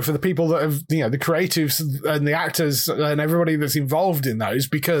really sorry for the people that have, the creatives and the actors and everybody that's involved in those,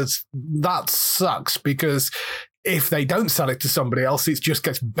 because that sucks, because if they don't sell it to somebody else, it just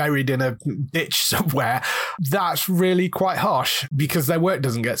gets buried in a ditch somewhere. That's really quite harsh because their work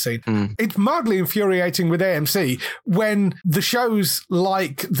doesn't get seen. It's mildly infuriating with AMC when the shows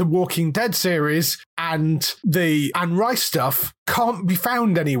like the Walking Dead series and the Anne Rice stuff can't be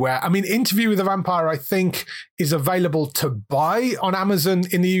found anywhere. I mean, Interview with the Vampire, I think, is available to buy on Amazon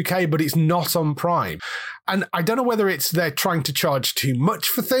in the UK, but it's not on Prime. And I don't know whether it's they're trying to charge too much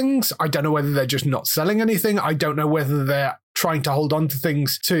for things. I don't know whether they're just not selling anything. I don't know whether they're trying to hold on to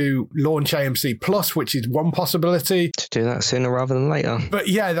things to launch AMC Plus, which is one possibility. To do that sooner rather than later. But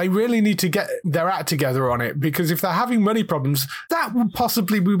yeah, they really need to get their act together on it, because if they're having money problems, that would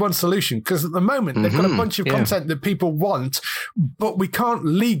possibly be one solution. Because at the moment, they've got a bunch of content that people want, but we can't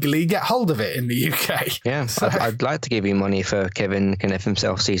legally get hold of it in the UK. Yeah, so I'd like to give you money for Kevin Kniff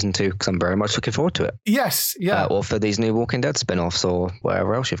himself season 2, because I'm very much looking forward to it. Yes, yeah. Or for these new Walking Dead spin-offs or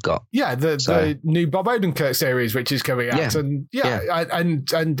whatever else you've got. Yeah, the new Bob Odenkirk series, which is coming out. Yeah. And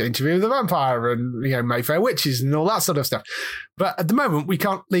Interview with the Vampire and Mayfair Witches and all that sort of stuff. But at the moment, we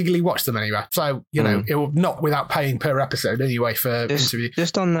can't legally watch them anywhere. So, it will not without paying per episode anyway for Interview.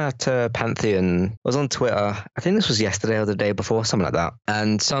 Just on that Pantheon, I was on Twitter, I think this was yesterday or the day before, something like that.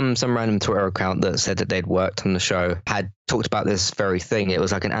 And some random Twitter account that said that they'd worked on the show had talked about this very thing. It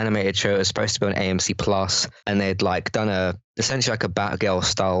was like an animated show. It was supposed to be on AMC Plus, and they'd done essentially like a Batgirl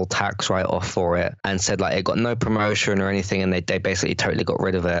style tax write-off for it, and said it got no promotion or anything, and they basically totally got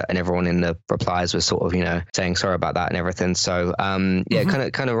rid of it, and everyone in the replies was sort of saying sorry about that and everything. So kind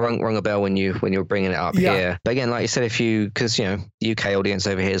of rung a bell when you were bringing it up here. But again, like you said, because UK audience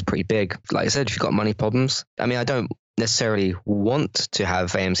over here is pretty big. Like I said, if you've got money problems, I mean, I don't necessarily want to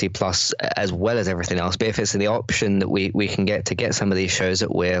have AMC Plus as well as everything else, but if it's the option that we can get to get some of these shows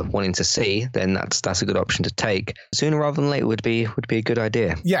that we're wanting to see, then that's a good option to take. Sooner rather than later would be a good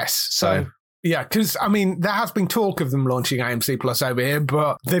idea. Yes. So yeah, because, I mean, there has been talk of them launching AMC Plus over here,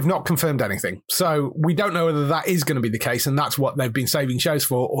 but they've not confirmed anything. So we don't know whether that is going to be the case, and that's what they've been saving shows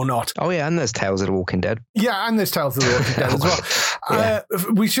for or not. Oh, yeah, and there's Tales of the Walking Dead. Yeah, and there's Tales of the Walking Dead as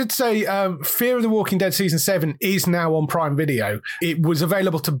well. We should say Fear of the Walking Dead Season 7 is now on Prime Video. It was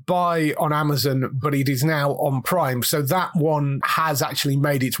available to buy on Amazon, but it is now on Prime. So that one has actually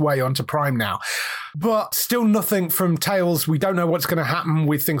made its way onto Prime now. But still nothing from Tales. We don't know what's going to happen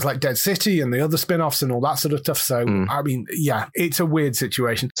with things like Dead City and the other spin-offs and all that sort of stuff. So, I mean, yeah, it's a weird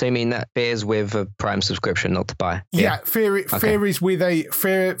situation. So you mean that Fear's with a Prime subscription, not to buy? Yeah, Fear is with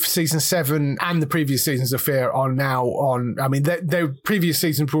Fear Season 7 and the previous seasons of Fear are now on, I mean, their previous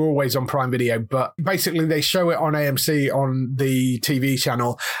seasons were always on Prime Video, but basically they show it on AMC on the TV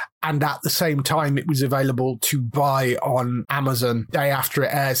channel. And at the same time, it was available to buy on Amazon day after it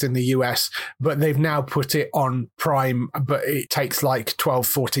airs in the US. But they've now put it on Prime, but it takes like 12,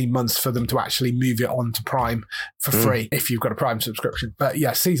 14 months for them to actually move it onto Prime for free if you've got a Prime subscription. But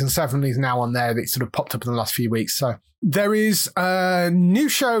yeah, Season 7 is now on there. It sort of popped up in the last few weeks. So there is a new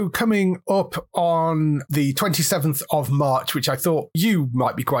show coming up on the 27th of March, which I thought you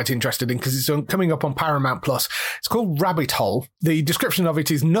might be quite interested in because it's coming up on Paramount Plus. It's called Rabbit Hole. The description of it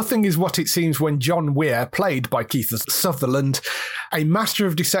is nothing is what it seems when John Weir, played by Keith Sutherland, a master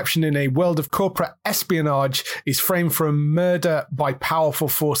of deception in a world of corporate espionage, is framed for a murder by powerful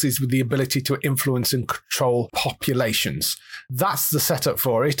forces with the ability to influence and control populations. That's the setup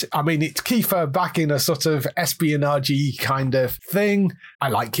for it. I mean, it's Kiefer back in a sort of espionage-y kind of thing. I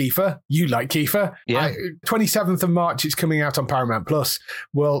like Kiefer. You like Kiefer. Yeah. 27th of March, it's coming out on Paramount Plus.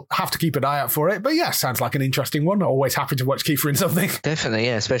 We'll have to keep an eye out for it. But yeah, sounds like an interesting one. Always happy to watch Kiefer in something. Definitely,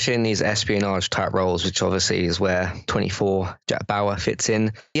 yeah, especially in these espionage type roles, which obviously is where 24 Jack Bauer fits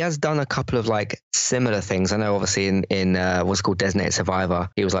in. He has done a couple of like similar things. I know obviously in what's called Designated Survivor,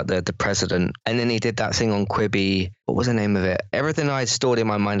 he was like the president. And then he did that thing on Quibi. What was the name of it? Everything I stored in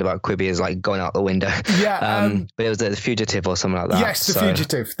my mind about Quibi is like going out the window. Yeah. But it was The Fugitive or something like that. Yes, The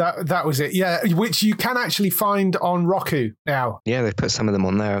Fugitive. That was it. Yeah, which you can actually find on Roku now. Yeah, they've put some of them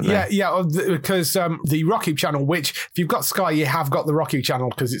on there, haven't they? Yeah, because the Roku channel, which if you've got Sky, you have got the Roku channel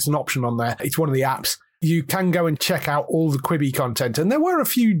because it's an option on there. It's one of the apps. You can go and check out all the Quibi content. And there were a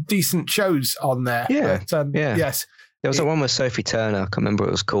few decent shows on there. Yeah. But, yes. There was one with Sophie Turner. I can't remember what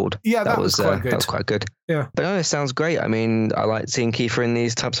it was called. Yeah, that was quite good. That was quite good. Yeah. But no, it sounds great. I mean, I like seeing Kiefer in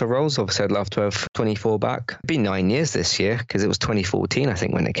these types of roles. Obviously, I'd love to have 24 back. It'd be 9 years this year because it was 2014, I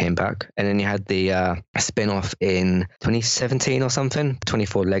think, when it came back. And then you had the spin-off in 2017 or something,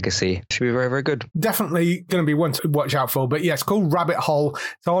 24 Legacy. Should be very, very good. Definitely going to be one to watch out for. But yeah, it's called Rabbit Hole.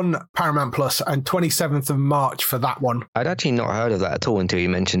 It's on Paramount Plus and 27th of March for that one. I'd actually not heard of that at all until you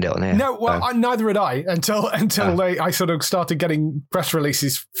mentioned it on here. No, well, neither had I until I sort of started getting press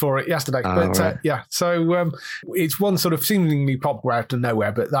releases for it yesterday. But right. Yeah, so it's one sort of seemingly popped out of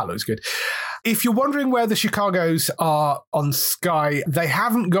nowhere, but that looks good. If you're wondering where the Chicagos are on Sky, they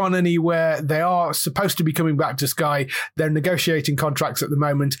haven't gone anywhere. They are supposed to be coming back to Sky. They're negotiating contracts at the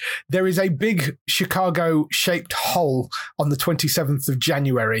moment. There is a big Chicago-shaped hole on the 27th of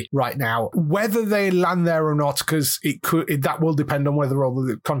January right now. Whether they land there or not, because that will depend on whether all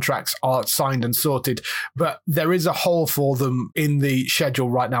the contracts are signed and sorted. But there is a hole for them in the schedule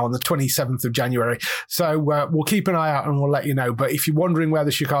right now on the 27th of January. So we'll keep an eye out and we'll let you know. But if you're wondering where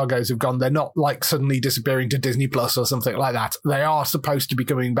the Chicagos have gone, they're not like suddenly disappearing to Disney Plus or something like that. They are supposed to be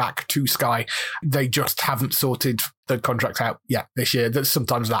coming back to Sky. They just haven't sorted the contracts out yet this year.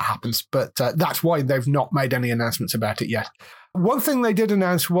 Sometimes that happens, but that's why they've not made any announcements about it yet. One thing they did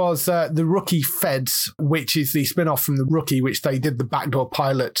announce was The Rookie Feds, which is the spin-off from The Rookie, which they did the backdoor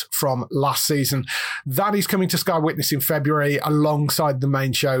pilot from last season. That is coming to Sky Witness in February alongside the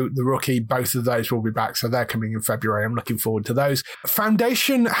main show, The Rookie. Both of those will be back, so they're coming in February. I'm looking forward to those.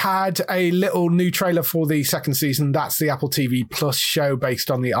 Foundation had a little new trailer for the second season. That's the Apple TV Plus show based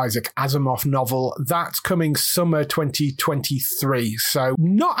on the Isaac Asimov novel. That's coming summer 2023, so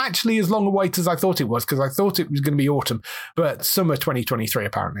not actually as long a wait as I thought it was, because I thought it was going to be autumn, but Summer 2023,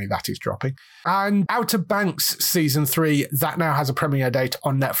 apparently, that is dropping. And Outer Banks Season 3, that now has a premiere date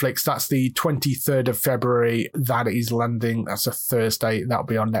on Netflix. That's the 23rd of February. That is landing. That's a Thursday. That'll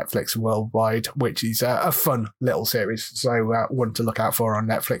be on Netflix worldwide, which is a fun little series. So one to look out for on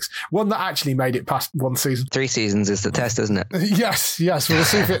Netflix. One that actually made it past one season. 3 seasons is the test, isn't it? Yes. We'll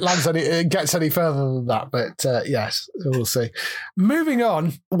see if it lands it gets any further than that. But yes, we'll see. Moving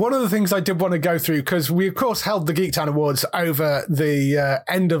on, one of the things I did want to go through, because we, of course, held the Geektown Awards over the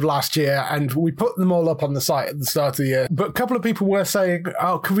end of last year, and we put them all up on the site at the start of the year. But a couple of people were saying,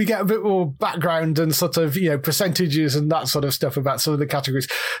 oh, can we get a bit more background and sort of, percentages and that sort of stuff about some of the categories?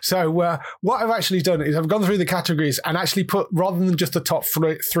 So what I've actually done is I've gone through the categories and actually put, rather than just the top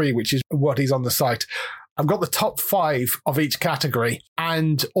three, which is what is on the site, I've got the top 5 of each category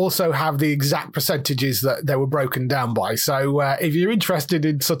and also have the exact percentages that they were broken down by. So if you're interested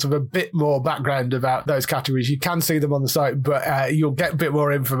in sort of a bit more background about those categories, you can see them on the site, but you'll get a bit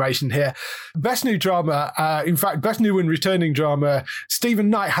more information here. Best New Drama, in fact, Best New and Returning Drama, Stephen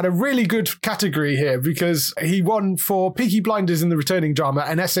Knight had a really good category here because he won for Peaky Blinders in the Returning Drama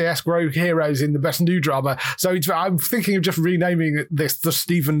and SAS Rogue Heroes in the Best New Drama. So I'm thinking of just renaming this the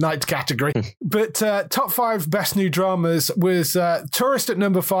Stephen Knight category. But top 5 Best New Dramas was Tourist at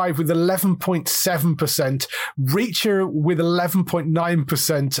number 5 with 11.7%, Reacher with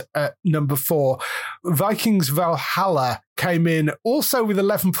 11.9% at number 4, Vikings Valhalla came in also with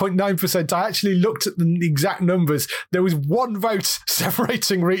 11.9%. I actually looked at the exact numbers. There was one vote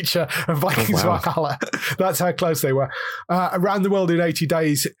separating Reacher and Vikings Valhalla. That's how close they were. Around the World in 80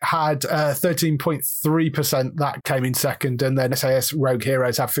 Days had 13.3%. That came in second. And then SAS Rogue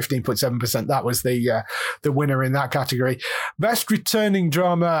Heroes had 15.7%. That was the winner in that category. Best Returning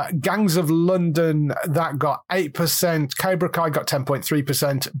Drama, Gangs of London, that got 8%. Cobra Kai got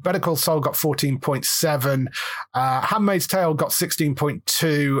 10.3%. Better Call Saul got 14.7%. Handmaid's Tale got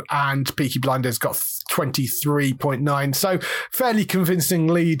 16.2%, and Peaky Blinders got 23.9%. So fairly convincing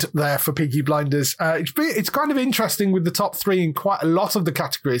lead there for Peaky Blinders. It's kind of interesting with the top 3 in quite a lot of the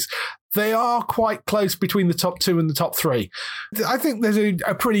categories. They are quite close between the top 2 and the top 3. I think there's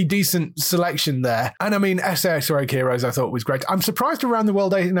a pretty decent selection there. And I mean, SAS Rogue Heroes I thought was great. I'm surprised Around the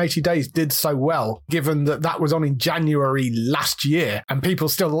World in 80 Days did so well, given that was on in January last year and people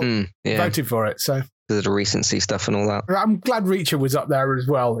still voted for it. So the recency stuff and all that. I'm glad Reacher was up there as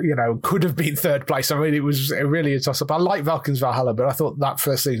well. Could have been third place. I mean, it was really a toss-up. I like Vikings Valhalla, but I thought that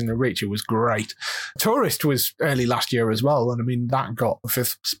first season of Reacher was great. Tourist was early last year as well, and I mean, that got the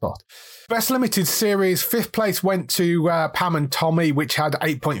 5th spot. Best Limited Series, 5th place went to Pam and Tommy, which had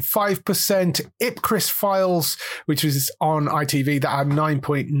 8.5%. Ipcris Files, which was on ITV, that had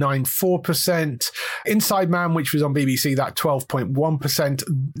 9.94%. Inside Man, which was on BBC, that 12.1%.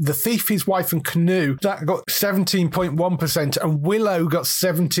 The Thief, His Wife and Canoe, that got 17.1%, and Willow got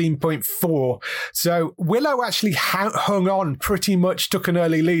 17.4%. So Willow actually hung on, pretty much took an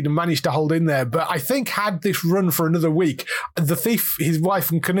early lead and managed to hold in there. But I think had this run for another week, The Thief, His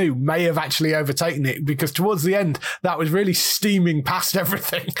Wife and Canoe may have actually overtaken it, because towards the end, that was really steaming past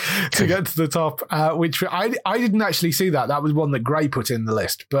everything to get to the top, which I didn't actually see that. That was one that Gray put in the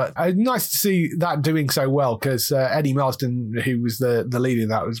list. But nice to see that doing so well, because Eddie Marsden, who was the lead in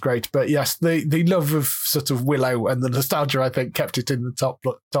that, was great. But yes, the love of sort of Willow and the nostalgia, I think, kept it in the top.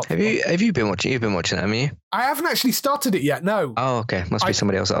 Have you been watching? You've been watching it, haven't you? I haven't actually started it yet. No. Oh, okay. Must be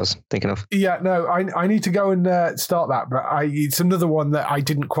somebody else that I was thinking of. Yeah, no. I need to go and start that, but it's another one that I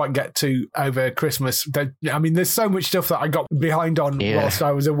didn't quite get to over Christmas. I mean, there's so much stuff that I got behind on whilst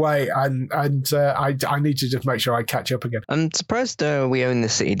I was away, and I need to just make sure I catch up again. I'm surprised We Own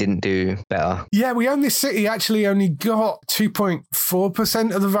This City didn't do better. Yeah, We Own This City actually only got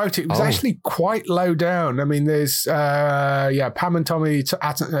 2.4% of the vote. It was actually quite low down. I mean, there's Pam and Tommy,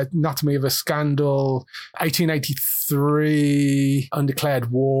 Anatomy of a Scandal, 1883,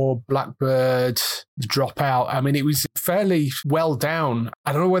 Undeclared War, Blackbird, The Dropout. I mean, it was fairly well down.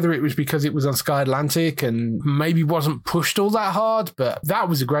 I don't know whether it was because it was on Sky Atlantic and maybe wasn't pushed all that hard, but that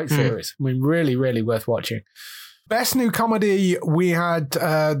was a great series. I mean, really, really worth watching. Best New Comedy, we had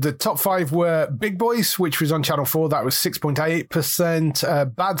the top 5 were Big Boys, which was on Channel 4. That was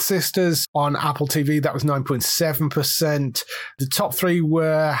 6.8%. Bad Sisters on Apple TV. That was 9.7%. The top 3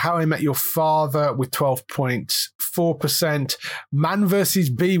 were How I Met Your Father with 12.4%. Man vs.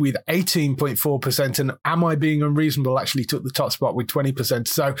 Bee with 18.4%. And Am I Being Unreasonable actually took the top spot with 20%.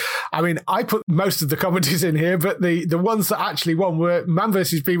 So, I mean, I put most of the comedies in here, but the ones that actually won were Man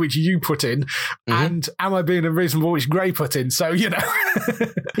vs. Bee, which you put in, and Am I Being Unreasonable, which Gray put in. So, Yeah,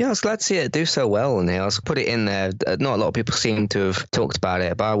 I was glad to see it do so well on here. I was put it in there. Not a lot of people seem to have talked about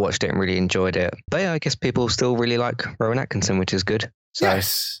it, but I watched it and really enjoyed it. But yeah, I guess people still really like Rowan Atkinson, which is good. So,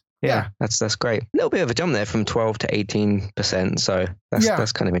 yes. Yeah, that's great. A little bit of a jump there from 12 to 18%. So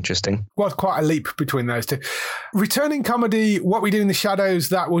that's kind of interesting. Was quite a leap between those two. Returning comedy, What We Do in the Shadows,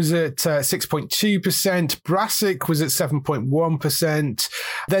 that was at 6.2%. Brassic was at 7.1%.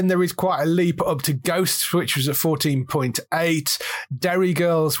 Then there is quite a leap up to Ghosts, which was at 14.8%. Derry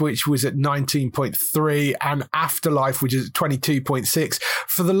Girls, which was at 19.3%. And Afterlife, which is at 22.6%.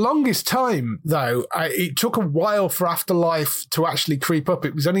 For the longest time, though, it took a while for Afterlife to actually creep up.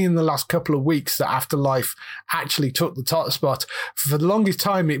 It was only in the last couple of weeks that Afterlife actually took the top spot. For the longest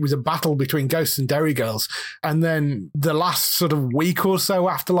time, it was a battle between Ghosts and Derry Girls. And then the last sort of week or so,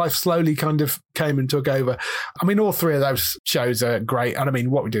 Afterlife slowly kind of came and took over. I mean, all three of those shows are great. And I mean,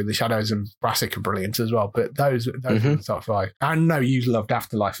 What We Do in the Shadows and Brassic are brilliant as well. But those are the top five. And no, you loved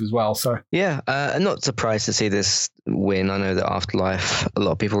Afterlife as well. So yeah, I'm not surprised to see this win. I know that Afterlife, a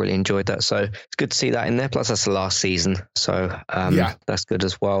lot of people really enjoyed that. So it's good to see that in there. Plus, that's the last season. So that's good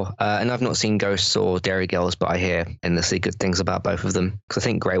as well. And I've not seen Ghosts or Derry Girls, but I hear endlessly good things about both of them because I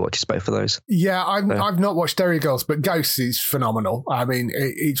think Gray watches both of those. Yeah, I've not watched Derry Girls, but Ghosts is phenomenal. I mean,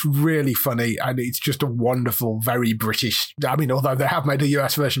 it's really funny and it's just a wonderful, very British. I mean, although they have made a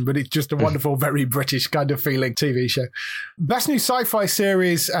US version, but it's just a wonderful, very British kind of feeling TV show. Best new sci-fi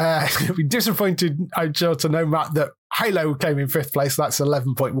series. We're disappointed, I'm sure, to know, Matt, that Halo came in fifth place. That's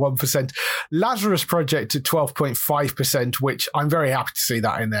 11.1%. Lazarus Project at 12.5%, which I'm very happy to see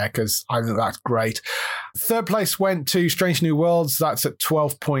that in there because I think that's great. Third place went to Strange New Worlds. That's at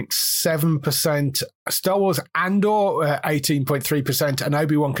 12.7%. Star Wars Andor, 18.3%, and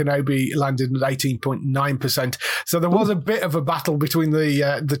Obi-Wan Kenobi landed at 18.9%. So there was a bit of a battle between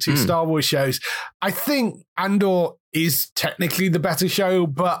the two Star Wars shows. I think Andor is technically the better show,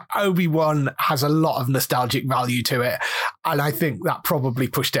 but Obi-Wan has a lot of nostalgic value to it. And I think that probably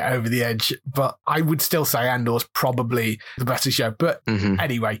pushed it over the edge. But I would still say Andor's probably the better show. But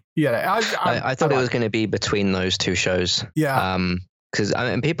anyway, yeah. I thought it was going to be between those two shows. Yeah. Because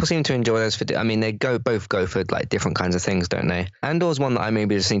people seem to enjoy those. They both go for like different kinds of things, don't they? Andor's one that I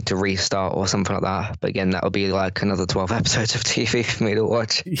maybe just need to restart or something like that. But again, that would be like another 12 episodes of TV for me to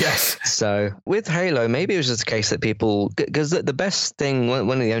watch. Yes. So with Halo, maybe it was just a case that people, because the best thing, one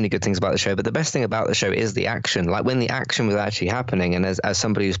of the only good things about the show, but the best thing about the show is the action. Like when the action was actually happening, and as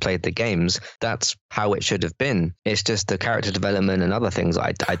somebody who's played the games, that's how it should have been. It's just the character development and other things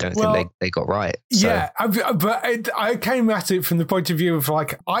I don't think they got right. So. Yeah, but I came at it from the point of view of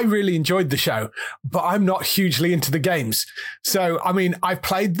like, I really enjoyed the show, but I'm not hugely into the games. So, I mean, I've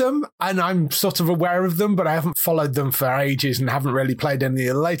played them and I'm sort of aware of them, but I haven't followed them for ages and haven't really played any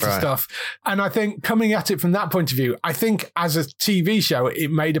of the later stuff. And I think coming at it from that point of view, I think as a TV show,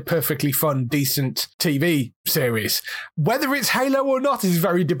 it made a perfectly fun, decent TV series. Whether it's Halo or not is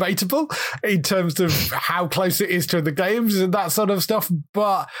very debatable in terms of how close it is to the games and that sort of stuff.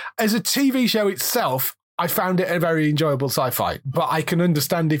 But as a TV show itself, I found it a very enjoyable sci-fi, but I can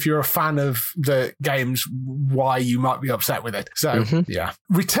understand if you're a fan of the games, why you might be upset with it. So, yeah.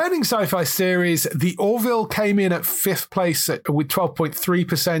 Returning sci-fi series, The Orville came in at fifth place with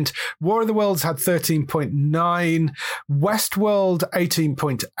 12.3%. War of the Worlds had 13.9%. Westworld,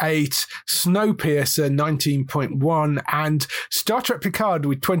 18.8%. Snowpiercer, 19.1%. And Star Trek Picard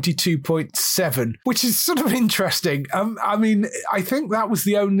with 22.7%, which is sort of interesting. I mean, I think that was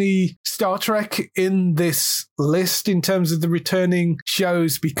the only Star Trek in this list in terms of the returning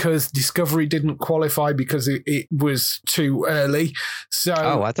shows because Discovery didn't qualify because it was too early. So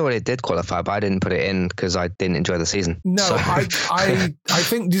I thought it did qualify, but I didn't put it in because I didn't enjoy the season. No, so. I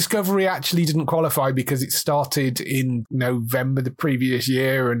think Discovery actually didn't qualify because it started in November the previous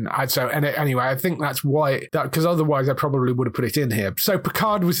year, anyway, I think that's why because otherwise I probably would have put it in here. So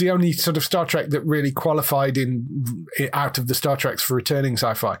Picard was the only sort of Star Trek that really qualified out of the Star Treks for returning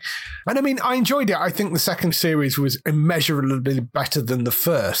sci-fi, and I mean I enjoyed it. I think the second series was immeasurably better than the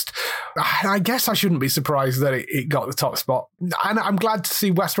first. I guess I shouldn't be surprised that it got the top spot. And I'm glad to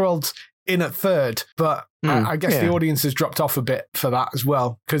see Westworld in at third, but I guess the audience has dropped off a bit for that as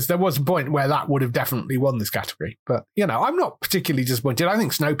well, because there was a point where that would have definitely won this category. But, I'm not particularly disappointed. I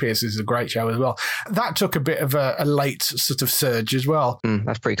think Snowpiercer is a great show as well. That took a bit of a late sort of surge as well.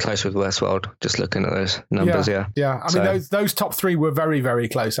 That's pretty close with Westworld, just looking at those numbers, Yeah, I mean, those top three were very, very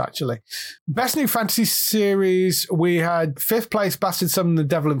close, actually. Best New Fantasy Series, we had fifth place, Bastard Son the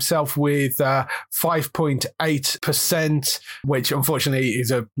Devil himself with 5.8%, which unfortunately is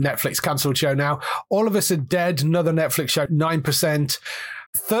a Netflix cancelled show now. All of Us Are Dead, another Netflix show, 9%.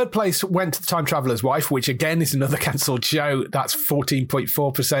 Third place went to The Time Traveller's Wife, which again is another cancelled show. That's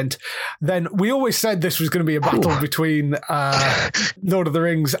 14.4%. Then we always said this was going to be a battle between Lord of the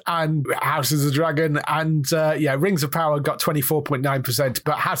Rings and House of the Dragon. And Rings of Power got 24.9%,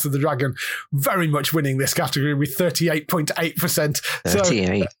 but House of the Dragon very much winning this category with 38.8%.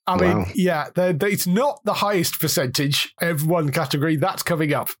 38. So, I mean, it's not the highest percentage of one category. That's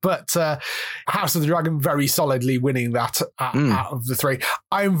coming up. But House of the Dragon very solidly winning that out of the three.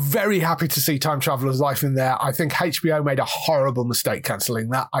 I'm very happy to see Time Traveller's Life in there. I think HBO made a horrible mistake cancelling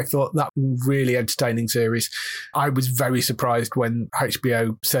that. I thought that was a really entertaining series. I was very surprised when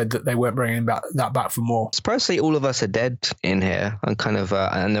HBO said that they weren't bringing that back for more. Supposedly all of us are dead in here. I'm kind of,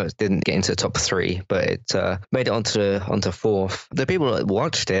 I know it didn't get into the top three, but it made it onto fourth. The people that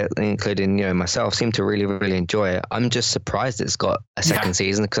watched it, including myself, seem to really, really enjoy it. I'm just surprised it's got a second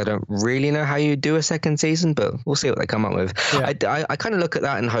season because I don't really know how you do a second season, but we'll see what they come up with. Yeah. I kind of look at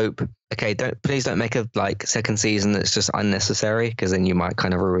that and hope, okay, please don't make a second season that's just unnecessary, because then you might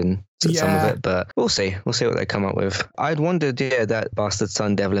kind of ruin some of it. But we'll see what they come up with. I'd wondered, that Bastard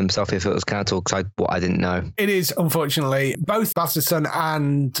Son Devil himself, if it was cancelled, because I didn't know. It is, unfortunately. Both Bastard Son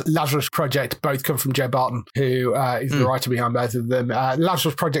and Lazarus Project both come from Joe Barton, who is the writer behind both of them.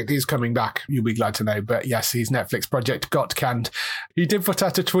 Lazarus Project is coming back, you'll be glad to know. But yes, his Netflix project got canned. He did put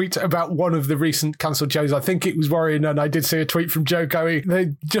out a tweet about one of the recent cancelled shows. I think it was Warrior, and I did see a tweet from Joe going,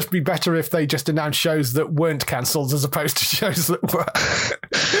 they'd just be better if they just announced shows that weren't cancelled as opposed to shows that were.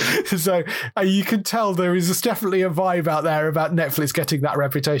 So you can tell there is definitely a vibe out there about Netflix getting that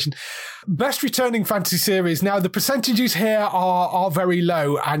reputation. Best returning fantasy series. Now, the percentages here are very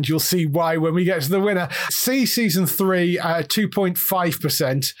low, and you'll see why when we get to the winner. See Season 3,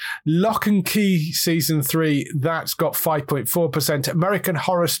 2.5%. Lock and Key Season 3, that's got 5.4%. American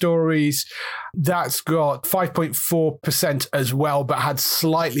Horror Stories, that's got 5.4% as well, but had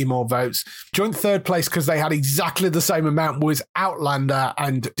slightly more votes. Joint third place, because they had exactly the same amount, was Outlander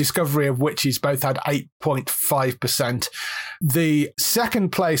and Discovery of Witches, both had 8.5%. The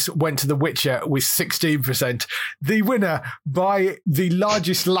second place went to The Witcher with 16%. The winner by the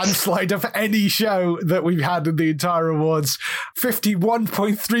largest landslide of any show that we've had in the entire awards,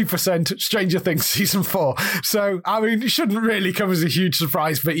 51.3%, Stranger Things Season 4. So, I mean, it shouldn't really come as a huge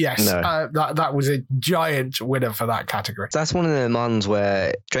surprise, but yes, that was a giant winner for that category. That's one of the ones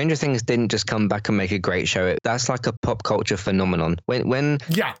where Stranger Things didn't just come back and make a great show. That's like a pop culture phenomenon. When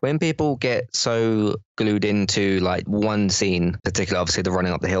people get so glued into like one scene, particularly obviously the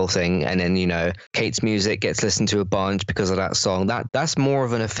running up the hill thing, and then Kate's music gets listened to a bunch because of that song, that's more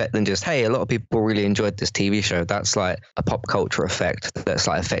of an effect than just, hey, a lot of people really enjoyed this TV show. That's like a pop culture effect that's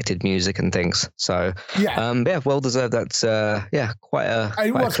like affected music and things. So well deserved. That's quite a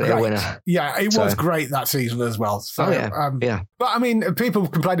clear winner. Yeah, it was great that season as well. So but I mean, people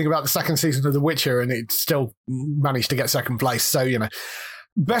complaining about the second season of The Witcher and it still managed to get second place, so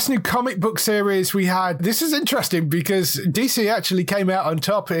Best new comic book series we had. This is interesting because DC actually came out on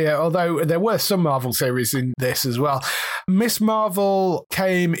top here, although there were some Marvel series in this as well. Miss Marvel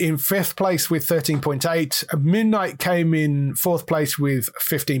came in 5th place with 13.8. Midnight came in 4th place with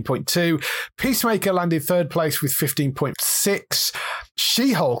 15.2. Peacemaker landed 3rd place with 15.6.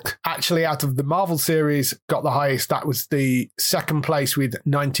 She-Hulk, actually out of the Marvel series, got the highest. That was the 2nd place with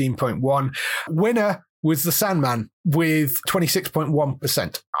 19.1. Winner was The Sandman with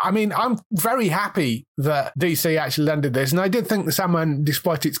 26.1%. I mean, I'm very happy that DC actually landed this. And I did think The Sandman,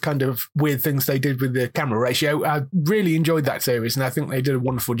 despite its kind of weird things they did with the camera ratio, I really enjoyed that series. And I think they did a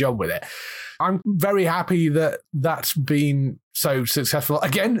wonderful job with it. I'm very happy that that's been so successful.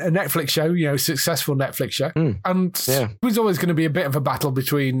 Again, a Netflix show, successful Netflix show. And it was always going to be a bit of a battle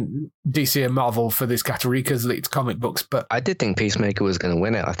between DC and Marvel for this category because it's comic books. But I did think Peacemaker was going to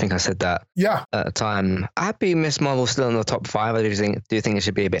win it. I think I said that at the time. Happy Miss Marvel's still in the top 5. I do think it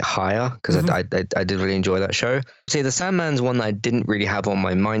should be a bit higher because I did really enjoy that show. See, The Sandman's one that I didn't really have on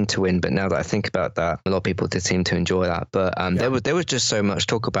my mind to win, but now that I think about that, a lot of people did seem to enjoy that. But there was just so much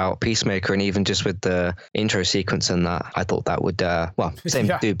talk about Peacemaker, and even just with the intro sequence and that, I thought that would do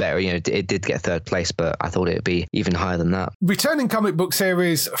better. It did get 3rd place, but I thought it'd be even higher than that. Returning comic book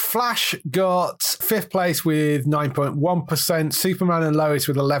series, Flash got 5th place with 9.1%. Superman and Lois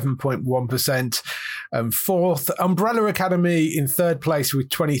with 11.1%. 4th, Umbrella Academy in 3rd place with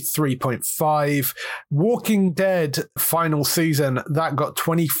 23.5. Walking Dead final season, that got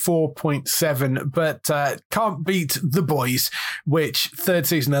 24.7, but can't beat The Boys, which 3rd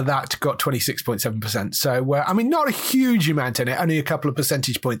season of that got 26.7%. So, I mean, not a huge amount in it, only a couple of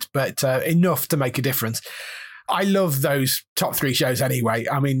percentage points, but enough to make a difference. I love those top 3 shows anyway.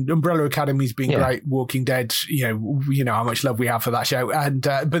 I mean, Umbrella Academy's been great. Walking Dead, you know how much love we have for that show. And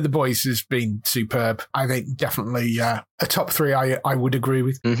but The Boys has been superb. I think definitely a top 3 I would agree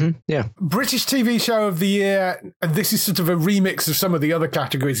with. Mm-hmm. Yeah. British TV show of the year. This is sort of a remix of some of the other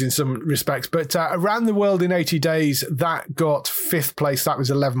categories in some respects, but Around the World in 80 Days, that got 5th place. That was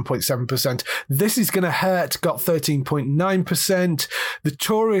 11.7%. This Is Gonna Hurt got 13.9%. The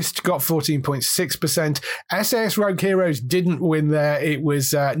Tourist got 14.6%. SAS Rogue Heroes didn't win there. It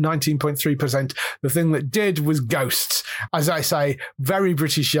was 19.3%. The thing that did was Ghosts. As I say, very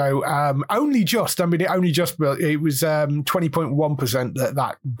British show. It only just, it was 20.1%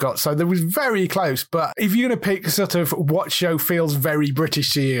 that got. So there was very close. But if you're going to pick sort of what show feels very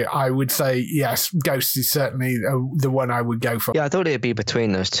British to you, I would say, yes, Ghosts is certainly the one I would go for. Yeah, I thought it'd be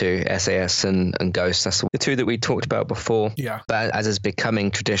between those two, SAS and Ghosts. That's the 2 that we talked about before. Yeah. But as is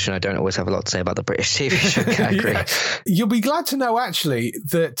becoming tradition, I don't always have a lot to say about the British TV show category. Yeah. You'll be glad to know, actually,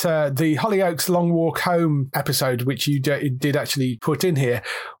 that the Hollyoaks Long Walk Home episode, which you did actually put in here,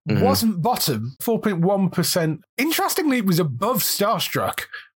 wasn't bottom, 4.1%. Interestingly, it was above Starstruck,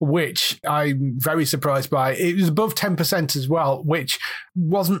 which I'm very surprised by. It was above 10% as well, which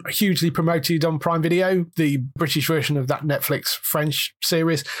wasn't hugely promoted on Prime Video, the British version of that Netflix French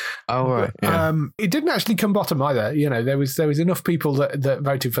series. Oh, right. Yeah. It didn't actually come bottom either. You know, there was enough people that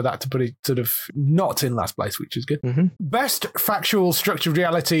voted for that to put it sort of not in last place, which is good. Mm-hmm. Best factual structured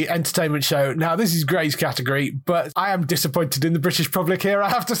reality entertainment show. Now, this is Gray's category, but I am disappointed in the British public here, I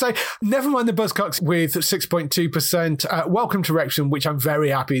have to say. Never mind the Buzzcocks with 6.2%. Welcome to Wrexham, which I'm very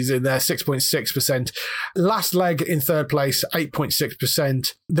happy is in there, 6.6%. Last Leg in 3rd place,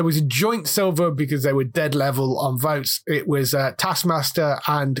 8.6%. There was a joint silver because they were dead level on votes. It was Taskmaster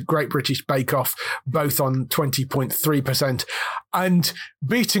and Great British Bake Off, both on 20.3%. And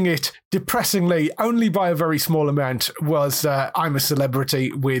beating it, depressingly, only by a very small amount, was I'm a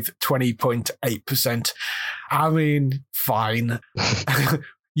Celebrity with 20.8%. I mean, fine.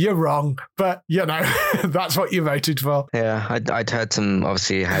 You're wrong, but, you know, that's what you voted for. Yeah, I'd heard some,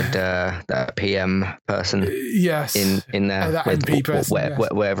 obviously had that PM person yes. in there. That with MP person,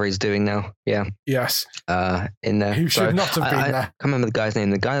 whatever he's doing now. Yeah. Yes. In there. Who should not have been there. I can't remember the guy's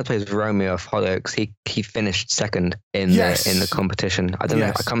name. The guy that plays Romeo of Hollyoaks, he finished 2nd in the competition. I don't know.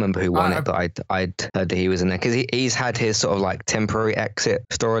 I can't remember who won it, but I'd heard that he was in there because he's had his sort of like temporary exit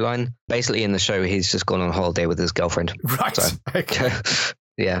storyline. Basically in the show, he's just gone on holiday with his girlfriend. Right. So, okay.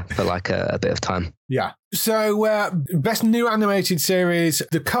 Yeah, for like a bit of time. Yeah. So, best new animated series,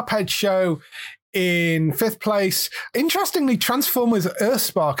 The Cuphead Show in 5th place. Interestingly, Transformers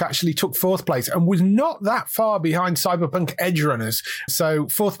Earthspark actually took 4th place and was not that far behind Cyberpunk Edgerunners. So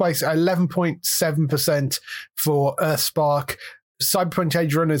 4th place, 11.7% for Earthspark. Cyberpunk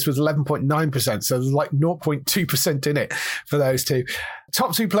Edgerunners was 11.9%, so there's like 0.2% in it for those two.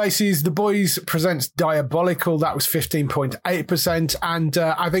 Top 2 places, The Boys Presents Diabolical, that was 15.8%, and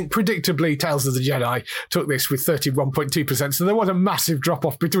I think predictably Tales of the Jedi took this with 31.2%, so there was a massive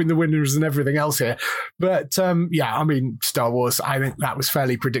drop-off between the winners and everything else here. But yeah, I mean, Star Wars, I think that was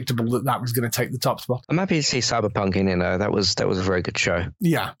fairly predictable that was going to take the top spot. I'm happy to see Cyberpunk in it, though. That was a very good show.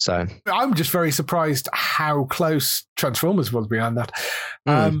 Yeah. So I'm just very surprised how close Transformers was behind that.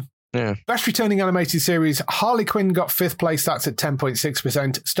 Yeah. Best returning animated series, Harley Quinn got 5th place, that's at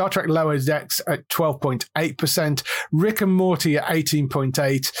 10.6%. Star Trek Lower Decks at 12.8%. Rick and Morty at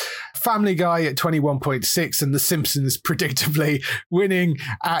 18.8%. Family Guy at 21.6%. And The Simpsons predictably winning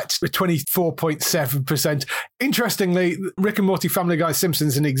at 24.7%. Interestingly, Rick and Morty, Family Guy,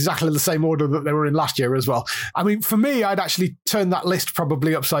 Simpsons in exactly the same order that they were in last year as well. I mean, for me, I'd actually turn that list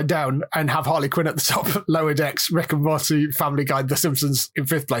probably upside down and have Harley Quinn at the top, Lower Decks, Rick and Morty, Family Guy, The Simpsons in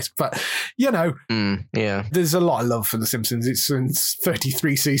 5th place. But, you know, there's a lot of love for The Simpsons. It's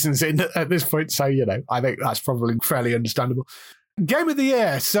 33 seasons in at this point. So, you know, I think that's probably fairly understandable. Game of the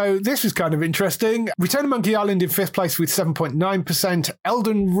Year. So this was kind of interesting. Return of Monkey Island in 5th place with 7.9%.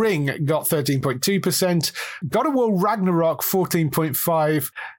 Elden Ring got 13.2%. God of War Ragnarok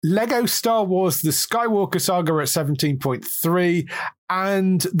 14.5%. Lego Star Wars The Skywalker Saga at 17.3%.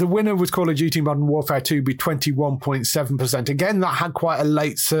 And the winner was Call of Duty Modern Warfare 2 with 21.7%. Again, that had quite a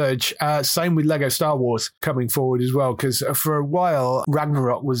late surge. Same with Lego Star Wars coming forward as well, because for a while,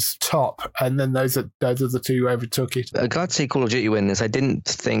 Ragnarok was top, and then those are the two who overtook it. I'm glad to see Call of Duty win this. I didn't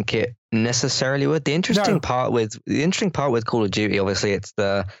think it necessarily would. The interesting part with Call of Duty, obviously, it's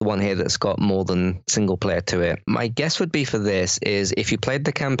the one here that's got more than single player to it. My guess would be for this is if you played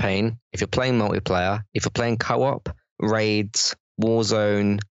the campaign, if you're playing multiplayer, if you're playing co-op, raids,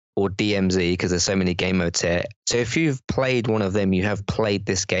 Warzone, or DMZ, because there's so many game modes here. So if you've played one of them, you have played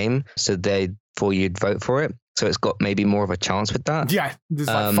this game, so therefore you'd vote for it. so it's got maybe more of a chance with that. Yeah, there's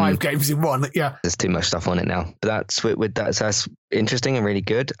like 5 games in one. Yeah, there's too much stuff on it now, but that's with that. So that's interesting and really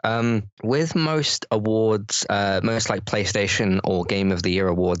good. With most awards, most like PlayStation or Game of the Year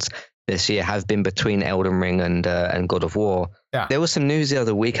awards this year have been between Elden Ring and God of War. Yeah. There was some news the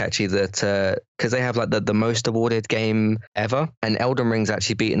other week actually that because they have like the most awarded game ever, and Elden Ring's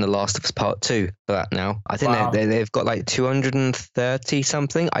actually beaten The Last of Us Part 2 for that now. I think they've got like 230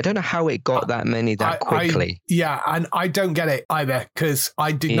 something. I don't know how it got that many that quickly. And I don't get it either, because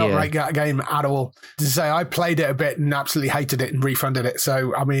I did not rate that game at all. To say, I played it a bit and absolutely hated it and refunded it.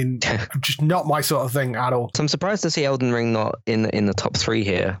 So I mean, just not my sort of thing at all. So I'm surprised to see Elden Ring not in the top 3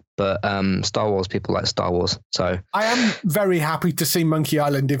 here. But Star Wars, people like Star Wars. So I am very happy to see Monkey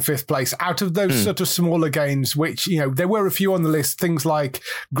Island in 5th place. Out of those sort of smaller games, which, you know, there were a few on the list, things like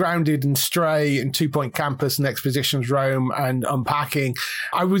Grounded and Stray and 2 Point Campus and Expositions Rome and Unpacking.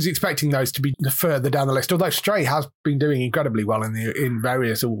 I was expecting those to be further down the list, although Stray has been doing incredibly well in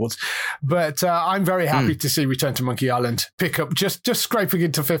various awards. But I'm very happy to see Return to Monkey Island pick up, just scraping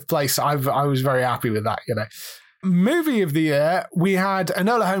into 5th place. I was very happy with that, you know. Movie of the year, we had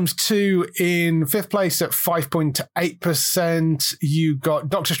Enola Holmes 2 in 5th place at 5.8%. You got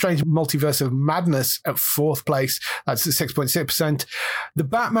Doctor Strange Multiverse of Madness at 4th place. That's at 6.6%. The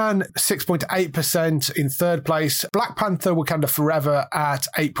Batman, 6.8% in 3rd place. Black Panther Wakanda Forever at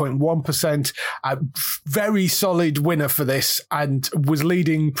 8.1%. A very solid winner for this, and was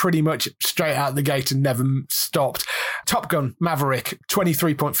leading pretty much straight out the gate and never stopped. Top Gun Maverick,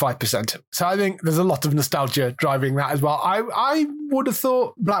 23.5%. So I think there's a lot of nostalgia driving that as well. I would have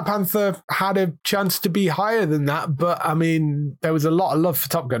thought Black Panther had a chance to be higher than that, but I mean, there was a lot of love for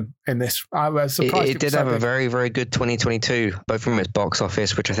Top Gun in this. I was surprised. It did have a very, very good 2022, both from its box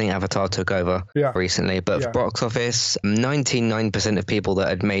office, which I think Avatar took over recently, but for box office, 99% of people that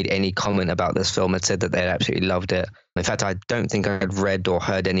had made any comment about this film had said that they'd absolutely loved it. In fact, I don't think I'd read or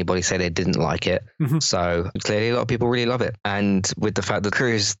heard anybody say they didn't like it. So clearly a lot of people really love it. And with the fact that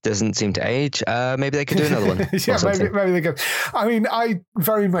Cruise doesn't seem to age, maybe they could do another one. maybe they could. I mean, I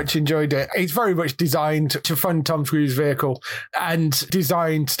very much enjoyed it. It's very much designed to fund Tom Cruise's vehicle and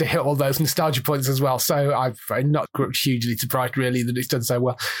designed to hit all those nostalgia points as well. So I'm not hugely surprised really that it's done so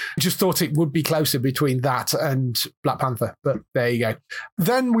well. Just thought it would be closer between that and Black Panther, but there you go.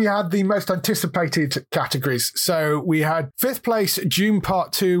 Then we had the most anticipated categories. So we had 5th place, Dune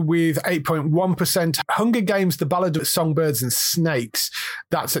Part 2 with 8.1%. Hunger Games, The Ballad of Songbirds and Snakes,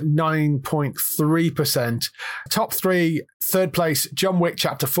 that's at 9.3%. Top 3, 3rd place, John Wick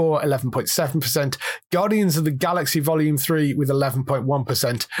Chapter 4, 11.7%. Guardians of the Galaxy Volume 3 with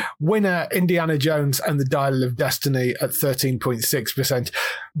 11.1%. Winner, Indiana Jones and the Dial of Destiny at 13.6%.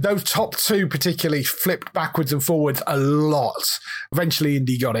 Those top 2 particularly flipped backwards and forwards a lot. Eventually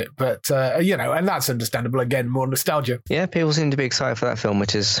Indy got it, but, you know, and that's understandable. Again, more nostalgia. Yeah, people seem to be excited for that film,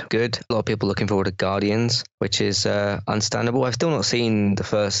 which is good. A lot of people looking forward to Guardians, which is understandable. I've still not seen the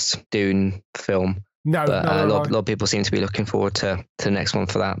first Dune film. No, but a lot of people seem to be looking forward to the next one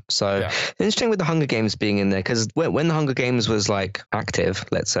for that. So interesting with the Hunger Games being in there, because when the Hunger Games was like active,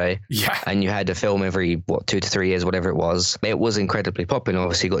 let's say, and you had a film every 2 to 3 years, whatever it was incredibly popular.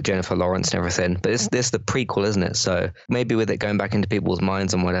 Obviously, you got Jennifer Lawrence and everything, but this the prequel, isn't it? So maybe with it going back into people's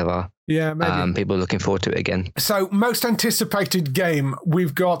minds and whatever. Yeah, maybe. People are looking forward to it again. So, most anticipated game,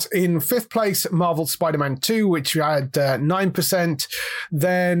 we've got in 5th place, Marvel Spider-Man 2, which had 9%.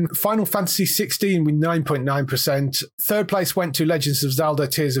 Then Final Fantasy 16 with 9.9%. 3rd place went to Legends of Zelda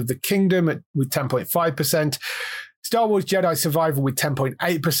Tears of the Kingdom with 10.5%. Star Wars Jedi Survivor with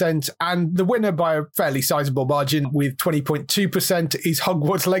 10.8%, and the winner by a fairly sizable margin with 20.2% is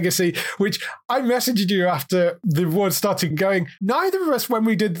Hogwarts Legacy, which I messaged you after the award started going. Neither of us, when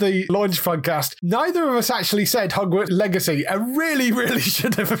we did the launch podcast, neither of us actually said Hogwarts Legacy. I really, really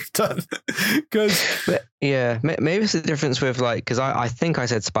should have done. Yeah, maybe it's the difference with like, because I think I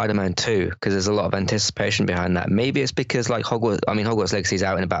said Spider-Man 2 because there's a lot of anticipation behind that. Maybe it's because like Hogwarts Legacy is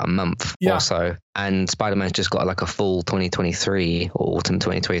out in about a month or so, and Spider-Man's just got like a full 2023 or autumn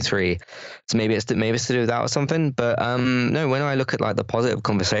 2023. So maybe it's to do with that or something. But no, when I look at like the positive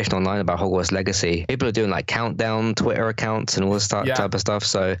conversation online about Hogwarts Legacy, people are doing like countdown Twitter accounts and all this type of stuff.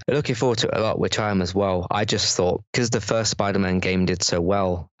 So they're looking forward to it a lot, which I am as well. I just thought because the first Spider-Man game did so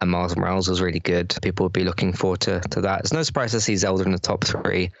well and Miles Morales was really good, people would be looking forward to that. It's no surprise to see Zelda in the top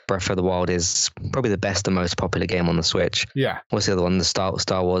 3. Breath of the Wild is probably the best and most popular game on the Switch. Yeah. What's the other one? The Star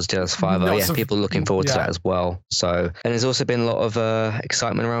Wars Jedi Survivor. People are looking forward to that as well. So, and there's also been a lot of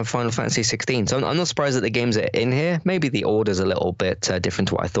excitement around Final Fantasy 16. So I'm not surprised that the games are in here. Maybe the order's a little bit different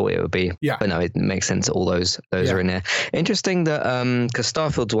to what I thought it would be. Yeah. But no, it makes sense that all those are in there. Interesting that because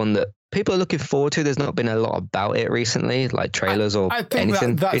Starfield's one that people are looking forward to. There's not been a lot about it recently, like trailers or I think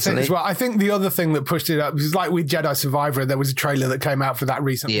anything that's recently. it as well. I think the other thing that pushed it up was like with Jedi Survivor, there was a trailer that came out for that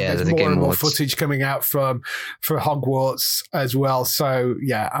recently. Yeah, there's the more Game and more Awards. footage coming out for Hogwarts as well. So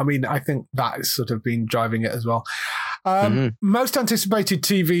yeah, I mean, I think that has sort of been driving it as well. Most anticipated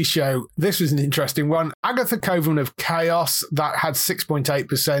TV show. This was an interesting one. Agatha Coven of Chaos, that had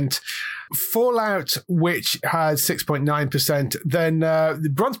 6.8%. Fallout, which had 6.9%. Then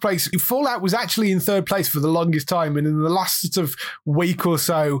the bronze place, Fallout was actually in third place for the longest time. And in the last sort of week or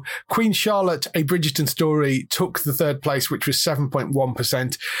so, Queen Charlotte, A Bridgerton Story, took the third place, which was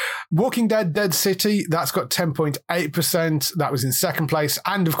 7.1%. Walking Dead, Dead City, that's got 10.8%. That was in second place.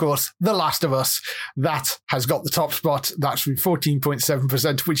 And of course, The Last of Us, that has got the top spot. That's with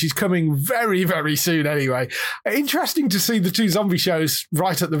 14.7%, which is coming very, very soon anyway. Interesting to see the two zombie shows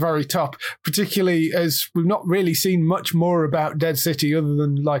right at the very top, particularly as we've not really seen much more about Dead City other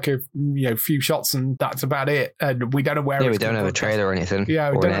than like a few shots, and that's about it. And we don't know where. Yeah, we don't have a trailer or anything. Yeah,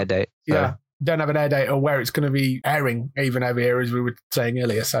 or an air date. So. Yeah. Don't have an air date or where it's going to be airing even over here, as we were saying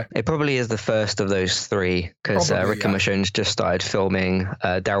earlier. So it probably is the first of those three, because Rick and Michonne's just started filming.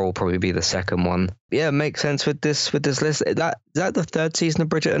 Daryl will probably be the second one. Yeah, makes sense with this list. Is that the third season of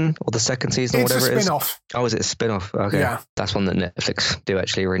Bridgerton or the second season or whatever it is? It's a spin-off. Oh, is it a spin-off? Okay. Yeah. That's one that Netflix do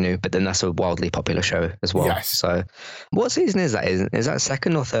actually renew, but then that's a wildly popular show as well. Yes. So what season is that? Is that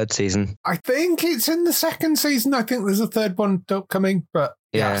second or third season? I think it's in the second season. I think there's a third one upcoming, but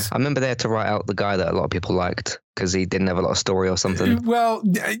yeah, yes. I remember they had to write out the guy that a lot of people liked because he didn't have a lot of story or something. Well,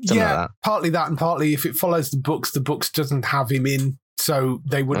 Something like that. Partly that and partly if it follows the books doesn't have him in, so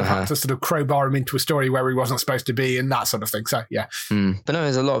they would have had to sort of crowbar him into a story where he wasn't supposed to be and that sort of thing. So, yeah. But no,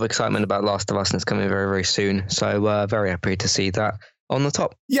 there's a lot of excitement about Last of Us and it's coming very, very soon. So very happy to see that on the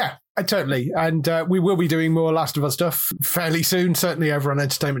top. Yeah, totally. And we will be doing more Last of Us stuff fairly soon, certainly over on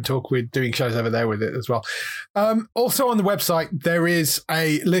Entertainment Talk. We're doing shows over there with it as well. Also on the website, there is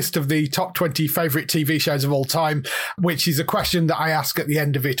a list of the top 20 favourite TV shows of all time, which is a question that I ask at the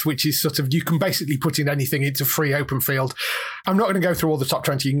end of it, which is sort of, you can basically put in anything. It's a free open field. I'm not going to go through all the top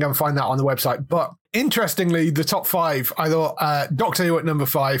 20. You can go and find that on the website. But interestingly, the top 5, I thought Doctor Who at number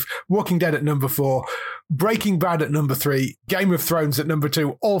 5, Walking Dead at number 4, Breaking Bad at number 3, Game of Thrones at number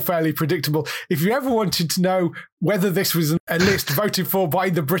 2, all fairly predictable. If you ever wanted to know whether this was a list voted for by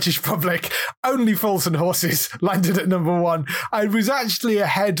the British public, Only Fools and Horses landed at number 1. I was actually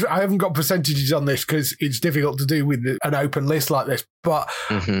ahead. I haven't got percentages on this because it's difficult to do with an open list like this, but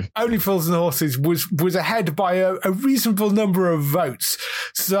Only Fools and Horses was ahead by a reasonable number of votes.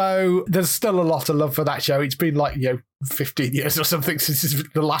 So there's still a lot of love for that show. It's been 15 years or something since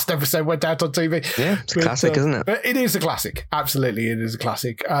the last episode went out on TV. Yeah, it's a classic, isn't it? But it is a classic. Absolutely, it is a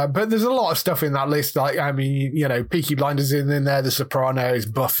classic. But there's a lot of stuff in that list. Peaky Blinders in there, The Sopranos,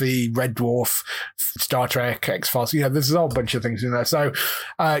 Buffy, Red Dwarf, Star Trek, X-Files. There's a whole bunch of things in there. So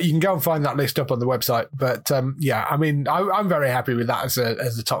you can go and find that list up on the website. But I'm very happy with that as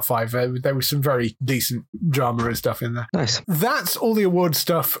a top 5. There was some very decent drama and stuff in there. Nice. That's all the award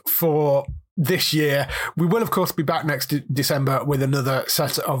stuff for this year. We will, of course, be back next December with another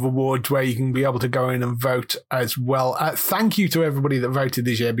set of awards where you can be able to go in and vote as well. Thank you to everybody that voted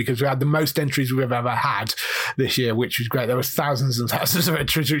this year, because we had the most entries we've ever had this year, which was great. There was thousands and thousands of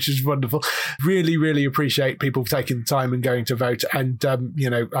entries, which was wonderful. Really, really appreciate people taking the time and going to vote. And,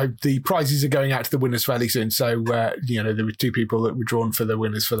 the prizes are going out to the winners fairly soon. So, there were 2 people that were drawn for the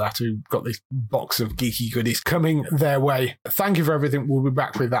winners for that who got this box of geeky goodies coming their way. Thank you for everything. We'll be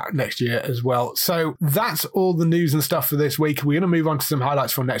back with that next year as well. So that's all the news and stuff for this week. We're going to move on to some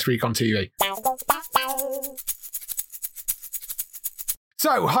highlights for next week on TV.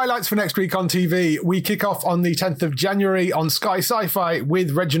 So, highlights for next week on TV. We kick off on the 10th of January on Sky Sci-Fi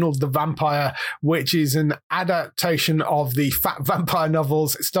with Reginald the Vampire, which is an adaptation of the Fat Vampire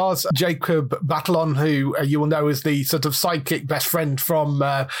novels. It stars Jacob Batalon, who you will know as the sort of sidekick best friend from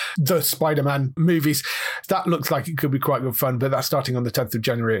the Spider-Man movies. That looks like it could be quite good fun, but that's starting on the 10th of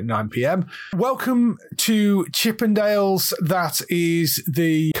January at 9 p.m. Welcome to Chippendales. That is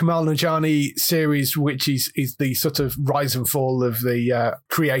the Kamal Nanjiani series, which is the sort of rise and fall of the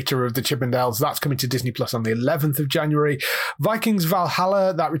creator of the Chippendales. That's coming to Disney Plus on the 11th of January. Vikings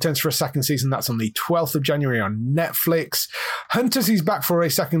Valhalla, that returns for a second season. That's on the 12th of January on Netflix. Hunters is back for a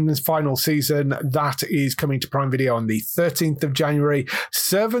second and final season. That is coming to Prime Video on the 13th of January.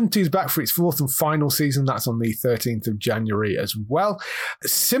 Servant is back for its 4th and final season. That's on the 13th of January as well.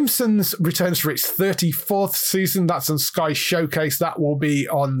 Simpsons returns for its 34th season. That's on Sky Showcase. That will be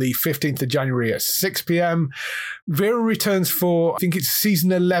on the 15th of January at 6 p.m. Vera returns for, I think it's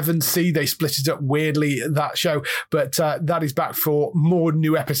season 11C. They split it up weirdly, that show, but that is back for more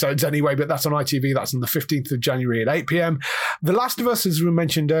new episodes anyway, but that's on ITV. That's on the 15th of January at 8 p.m. The Last of Us, as we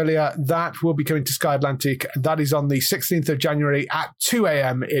mentioned earlier, that will be coming to Sky Atlantic. That is on the 16th of January at 2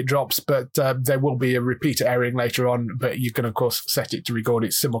 a.m. it drops, but there will be a repeat airing later on, but you can, of course, set it to record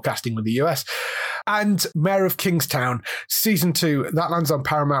its simulcasting with the US. And Mayor of Kingstown, season 2, that lands on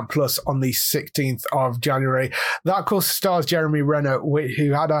Paramount Plus on the 16th of January. That, of course, stars Jeremy Renner,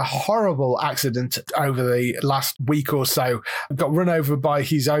 who had a horrible accident over the last week or so. Got run over by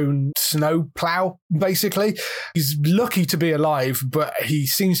his own snow plow, basically. He's lucky to be alive, but he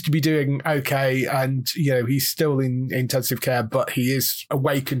seems to be doing okay. And, he's still in intensive care, but he is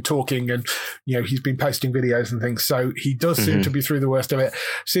awake and talking, and, he's been posting videos and things. So he does seem to be through the worst of it.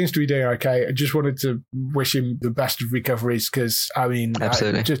 Seems to be doing okay. I just wanted to wish him the best of recoveries because,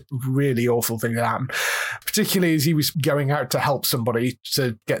 absolutely. Just really awful thing that happened, particularly as he was going out to help somebody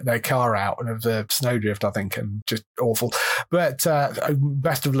to get their car out of the snowdrift, I think, and just awful. But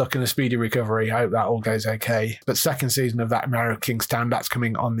best of luck and a speedy recovery. I hope that all goes okay. But second season of that Mayor of Kingstown, that's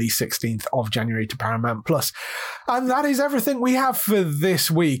coming on the 16th of January to Paramount Plus. And that is everything we have for this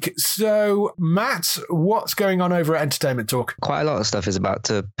week. So, Matt, what's going on over at Entertainment Talk? Quite a lot of stuff is about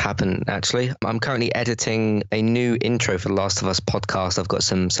to happen, actually. I'm currently editing a new intro for the Last of Us podcast. I've got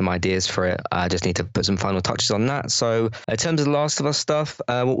some ideas for it. I just need to put some final touches on that. So in terms of the Last of Us stuff,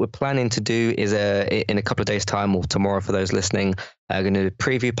 what we're planning to do is in a couple of days' time, or tomorrow for those listening, I'm going to do a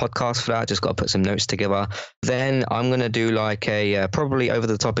preview podcast for that. Just got to put some notes together. Then I'm going to do like a probably over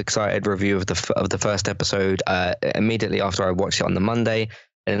the top excited review of the first episode immediately after I watch it on the Monday.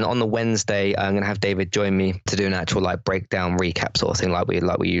 And on the Wednesday, I'm going to have David join me to do an actual breakdown recap sort of thing like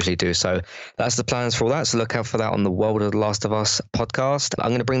we usually do. So that's the plans for all that. So look out for that on the World of the Last of Us podcast. I'm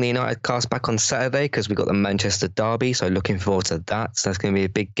going to bring the United cast back on Saturday because we got the Manchester Derby. So looking forward to that. So that's going to be a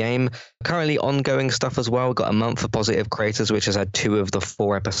big game. Currently ongoing stuff as well. We've got a month for Positive Creators, which has had 2 of the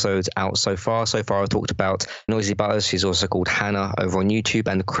 4 episodes out so far. So far, I've talked about Noisy Butters. She's also called Hannah over on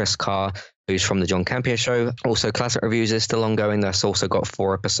YouTube, and Chris Carr, who's from the John Campion Show. Also, Classic Reviews is still ongoing. That's also got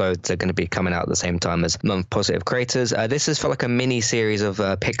 4 episodes. They're going to be coming out at the same time as Month Positive Creators. This is for like a mini series of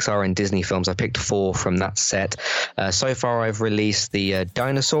Pixar and Disney films. I picked 4 from that set. So far, I've released the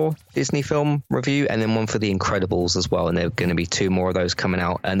Dinosaur Disney film review, and then one for The Incredibles as well. And there are going to be 2 more of those coming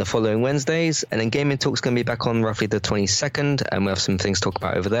out and the following Wednesdays. And then Gaming Talk's going to be back on roughly the 22nd, and we have some things to talk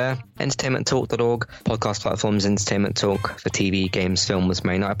about over there. Entertainmenttalk.org, podcast platforms, Entertainment Talk for TV, games, films,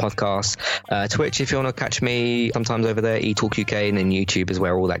 May Night podcast. Twitch, if you want to catch me sometimes over there, eTalk UK, and then YouTube is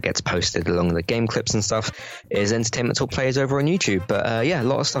where all that gets posted along with the game clips and stuff, is Entertainment Talk Players over on YouTube. But a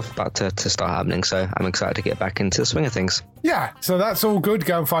lot of stuff about to start happening, so I'm excited to get back into the swing of things. Yeah, so that's all good.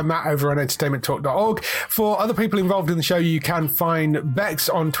 Go and find Matt over on entertainmenttalk.org. For other people involved in the show, you can find Bex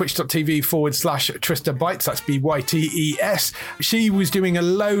on twitch.tv/Trista Bytes. That's BYTES. She was doing a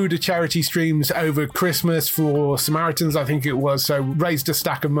load of charity streams over Christmas for Samaritans, I think it was, so raised a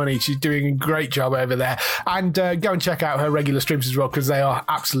stack of money. She's doing a great job over there. And go and check out her regular streams as well, because they are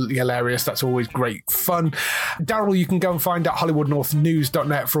absolutely hilarious. That's always great fun. Daryl, you can go and find at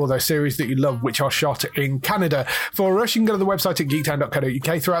HollywoodNorthNews.net for all those series that you love, which are shot in Canada. For us, you can go to the website at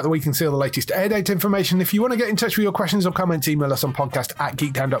geektown.co.uk. Throughout the week, you can see all the latest air date information. If you want to get in touch with your questions or comments, email us on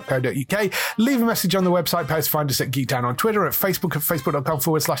podcast@geektown.co.uk. Leave a message on the website post. Find us at Geektown on Twitter, at Facebook at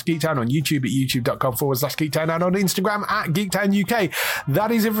facebook.com/Geektown, on YouTube at youtube.com/Geektown, and on Instagram at Geektown UK.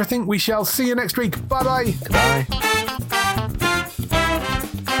 That is everything. We shall see you next week. Bye-bye. Goodbye.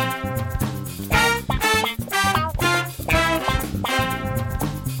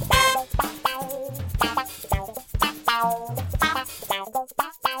 Wow.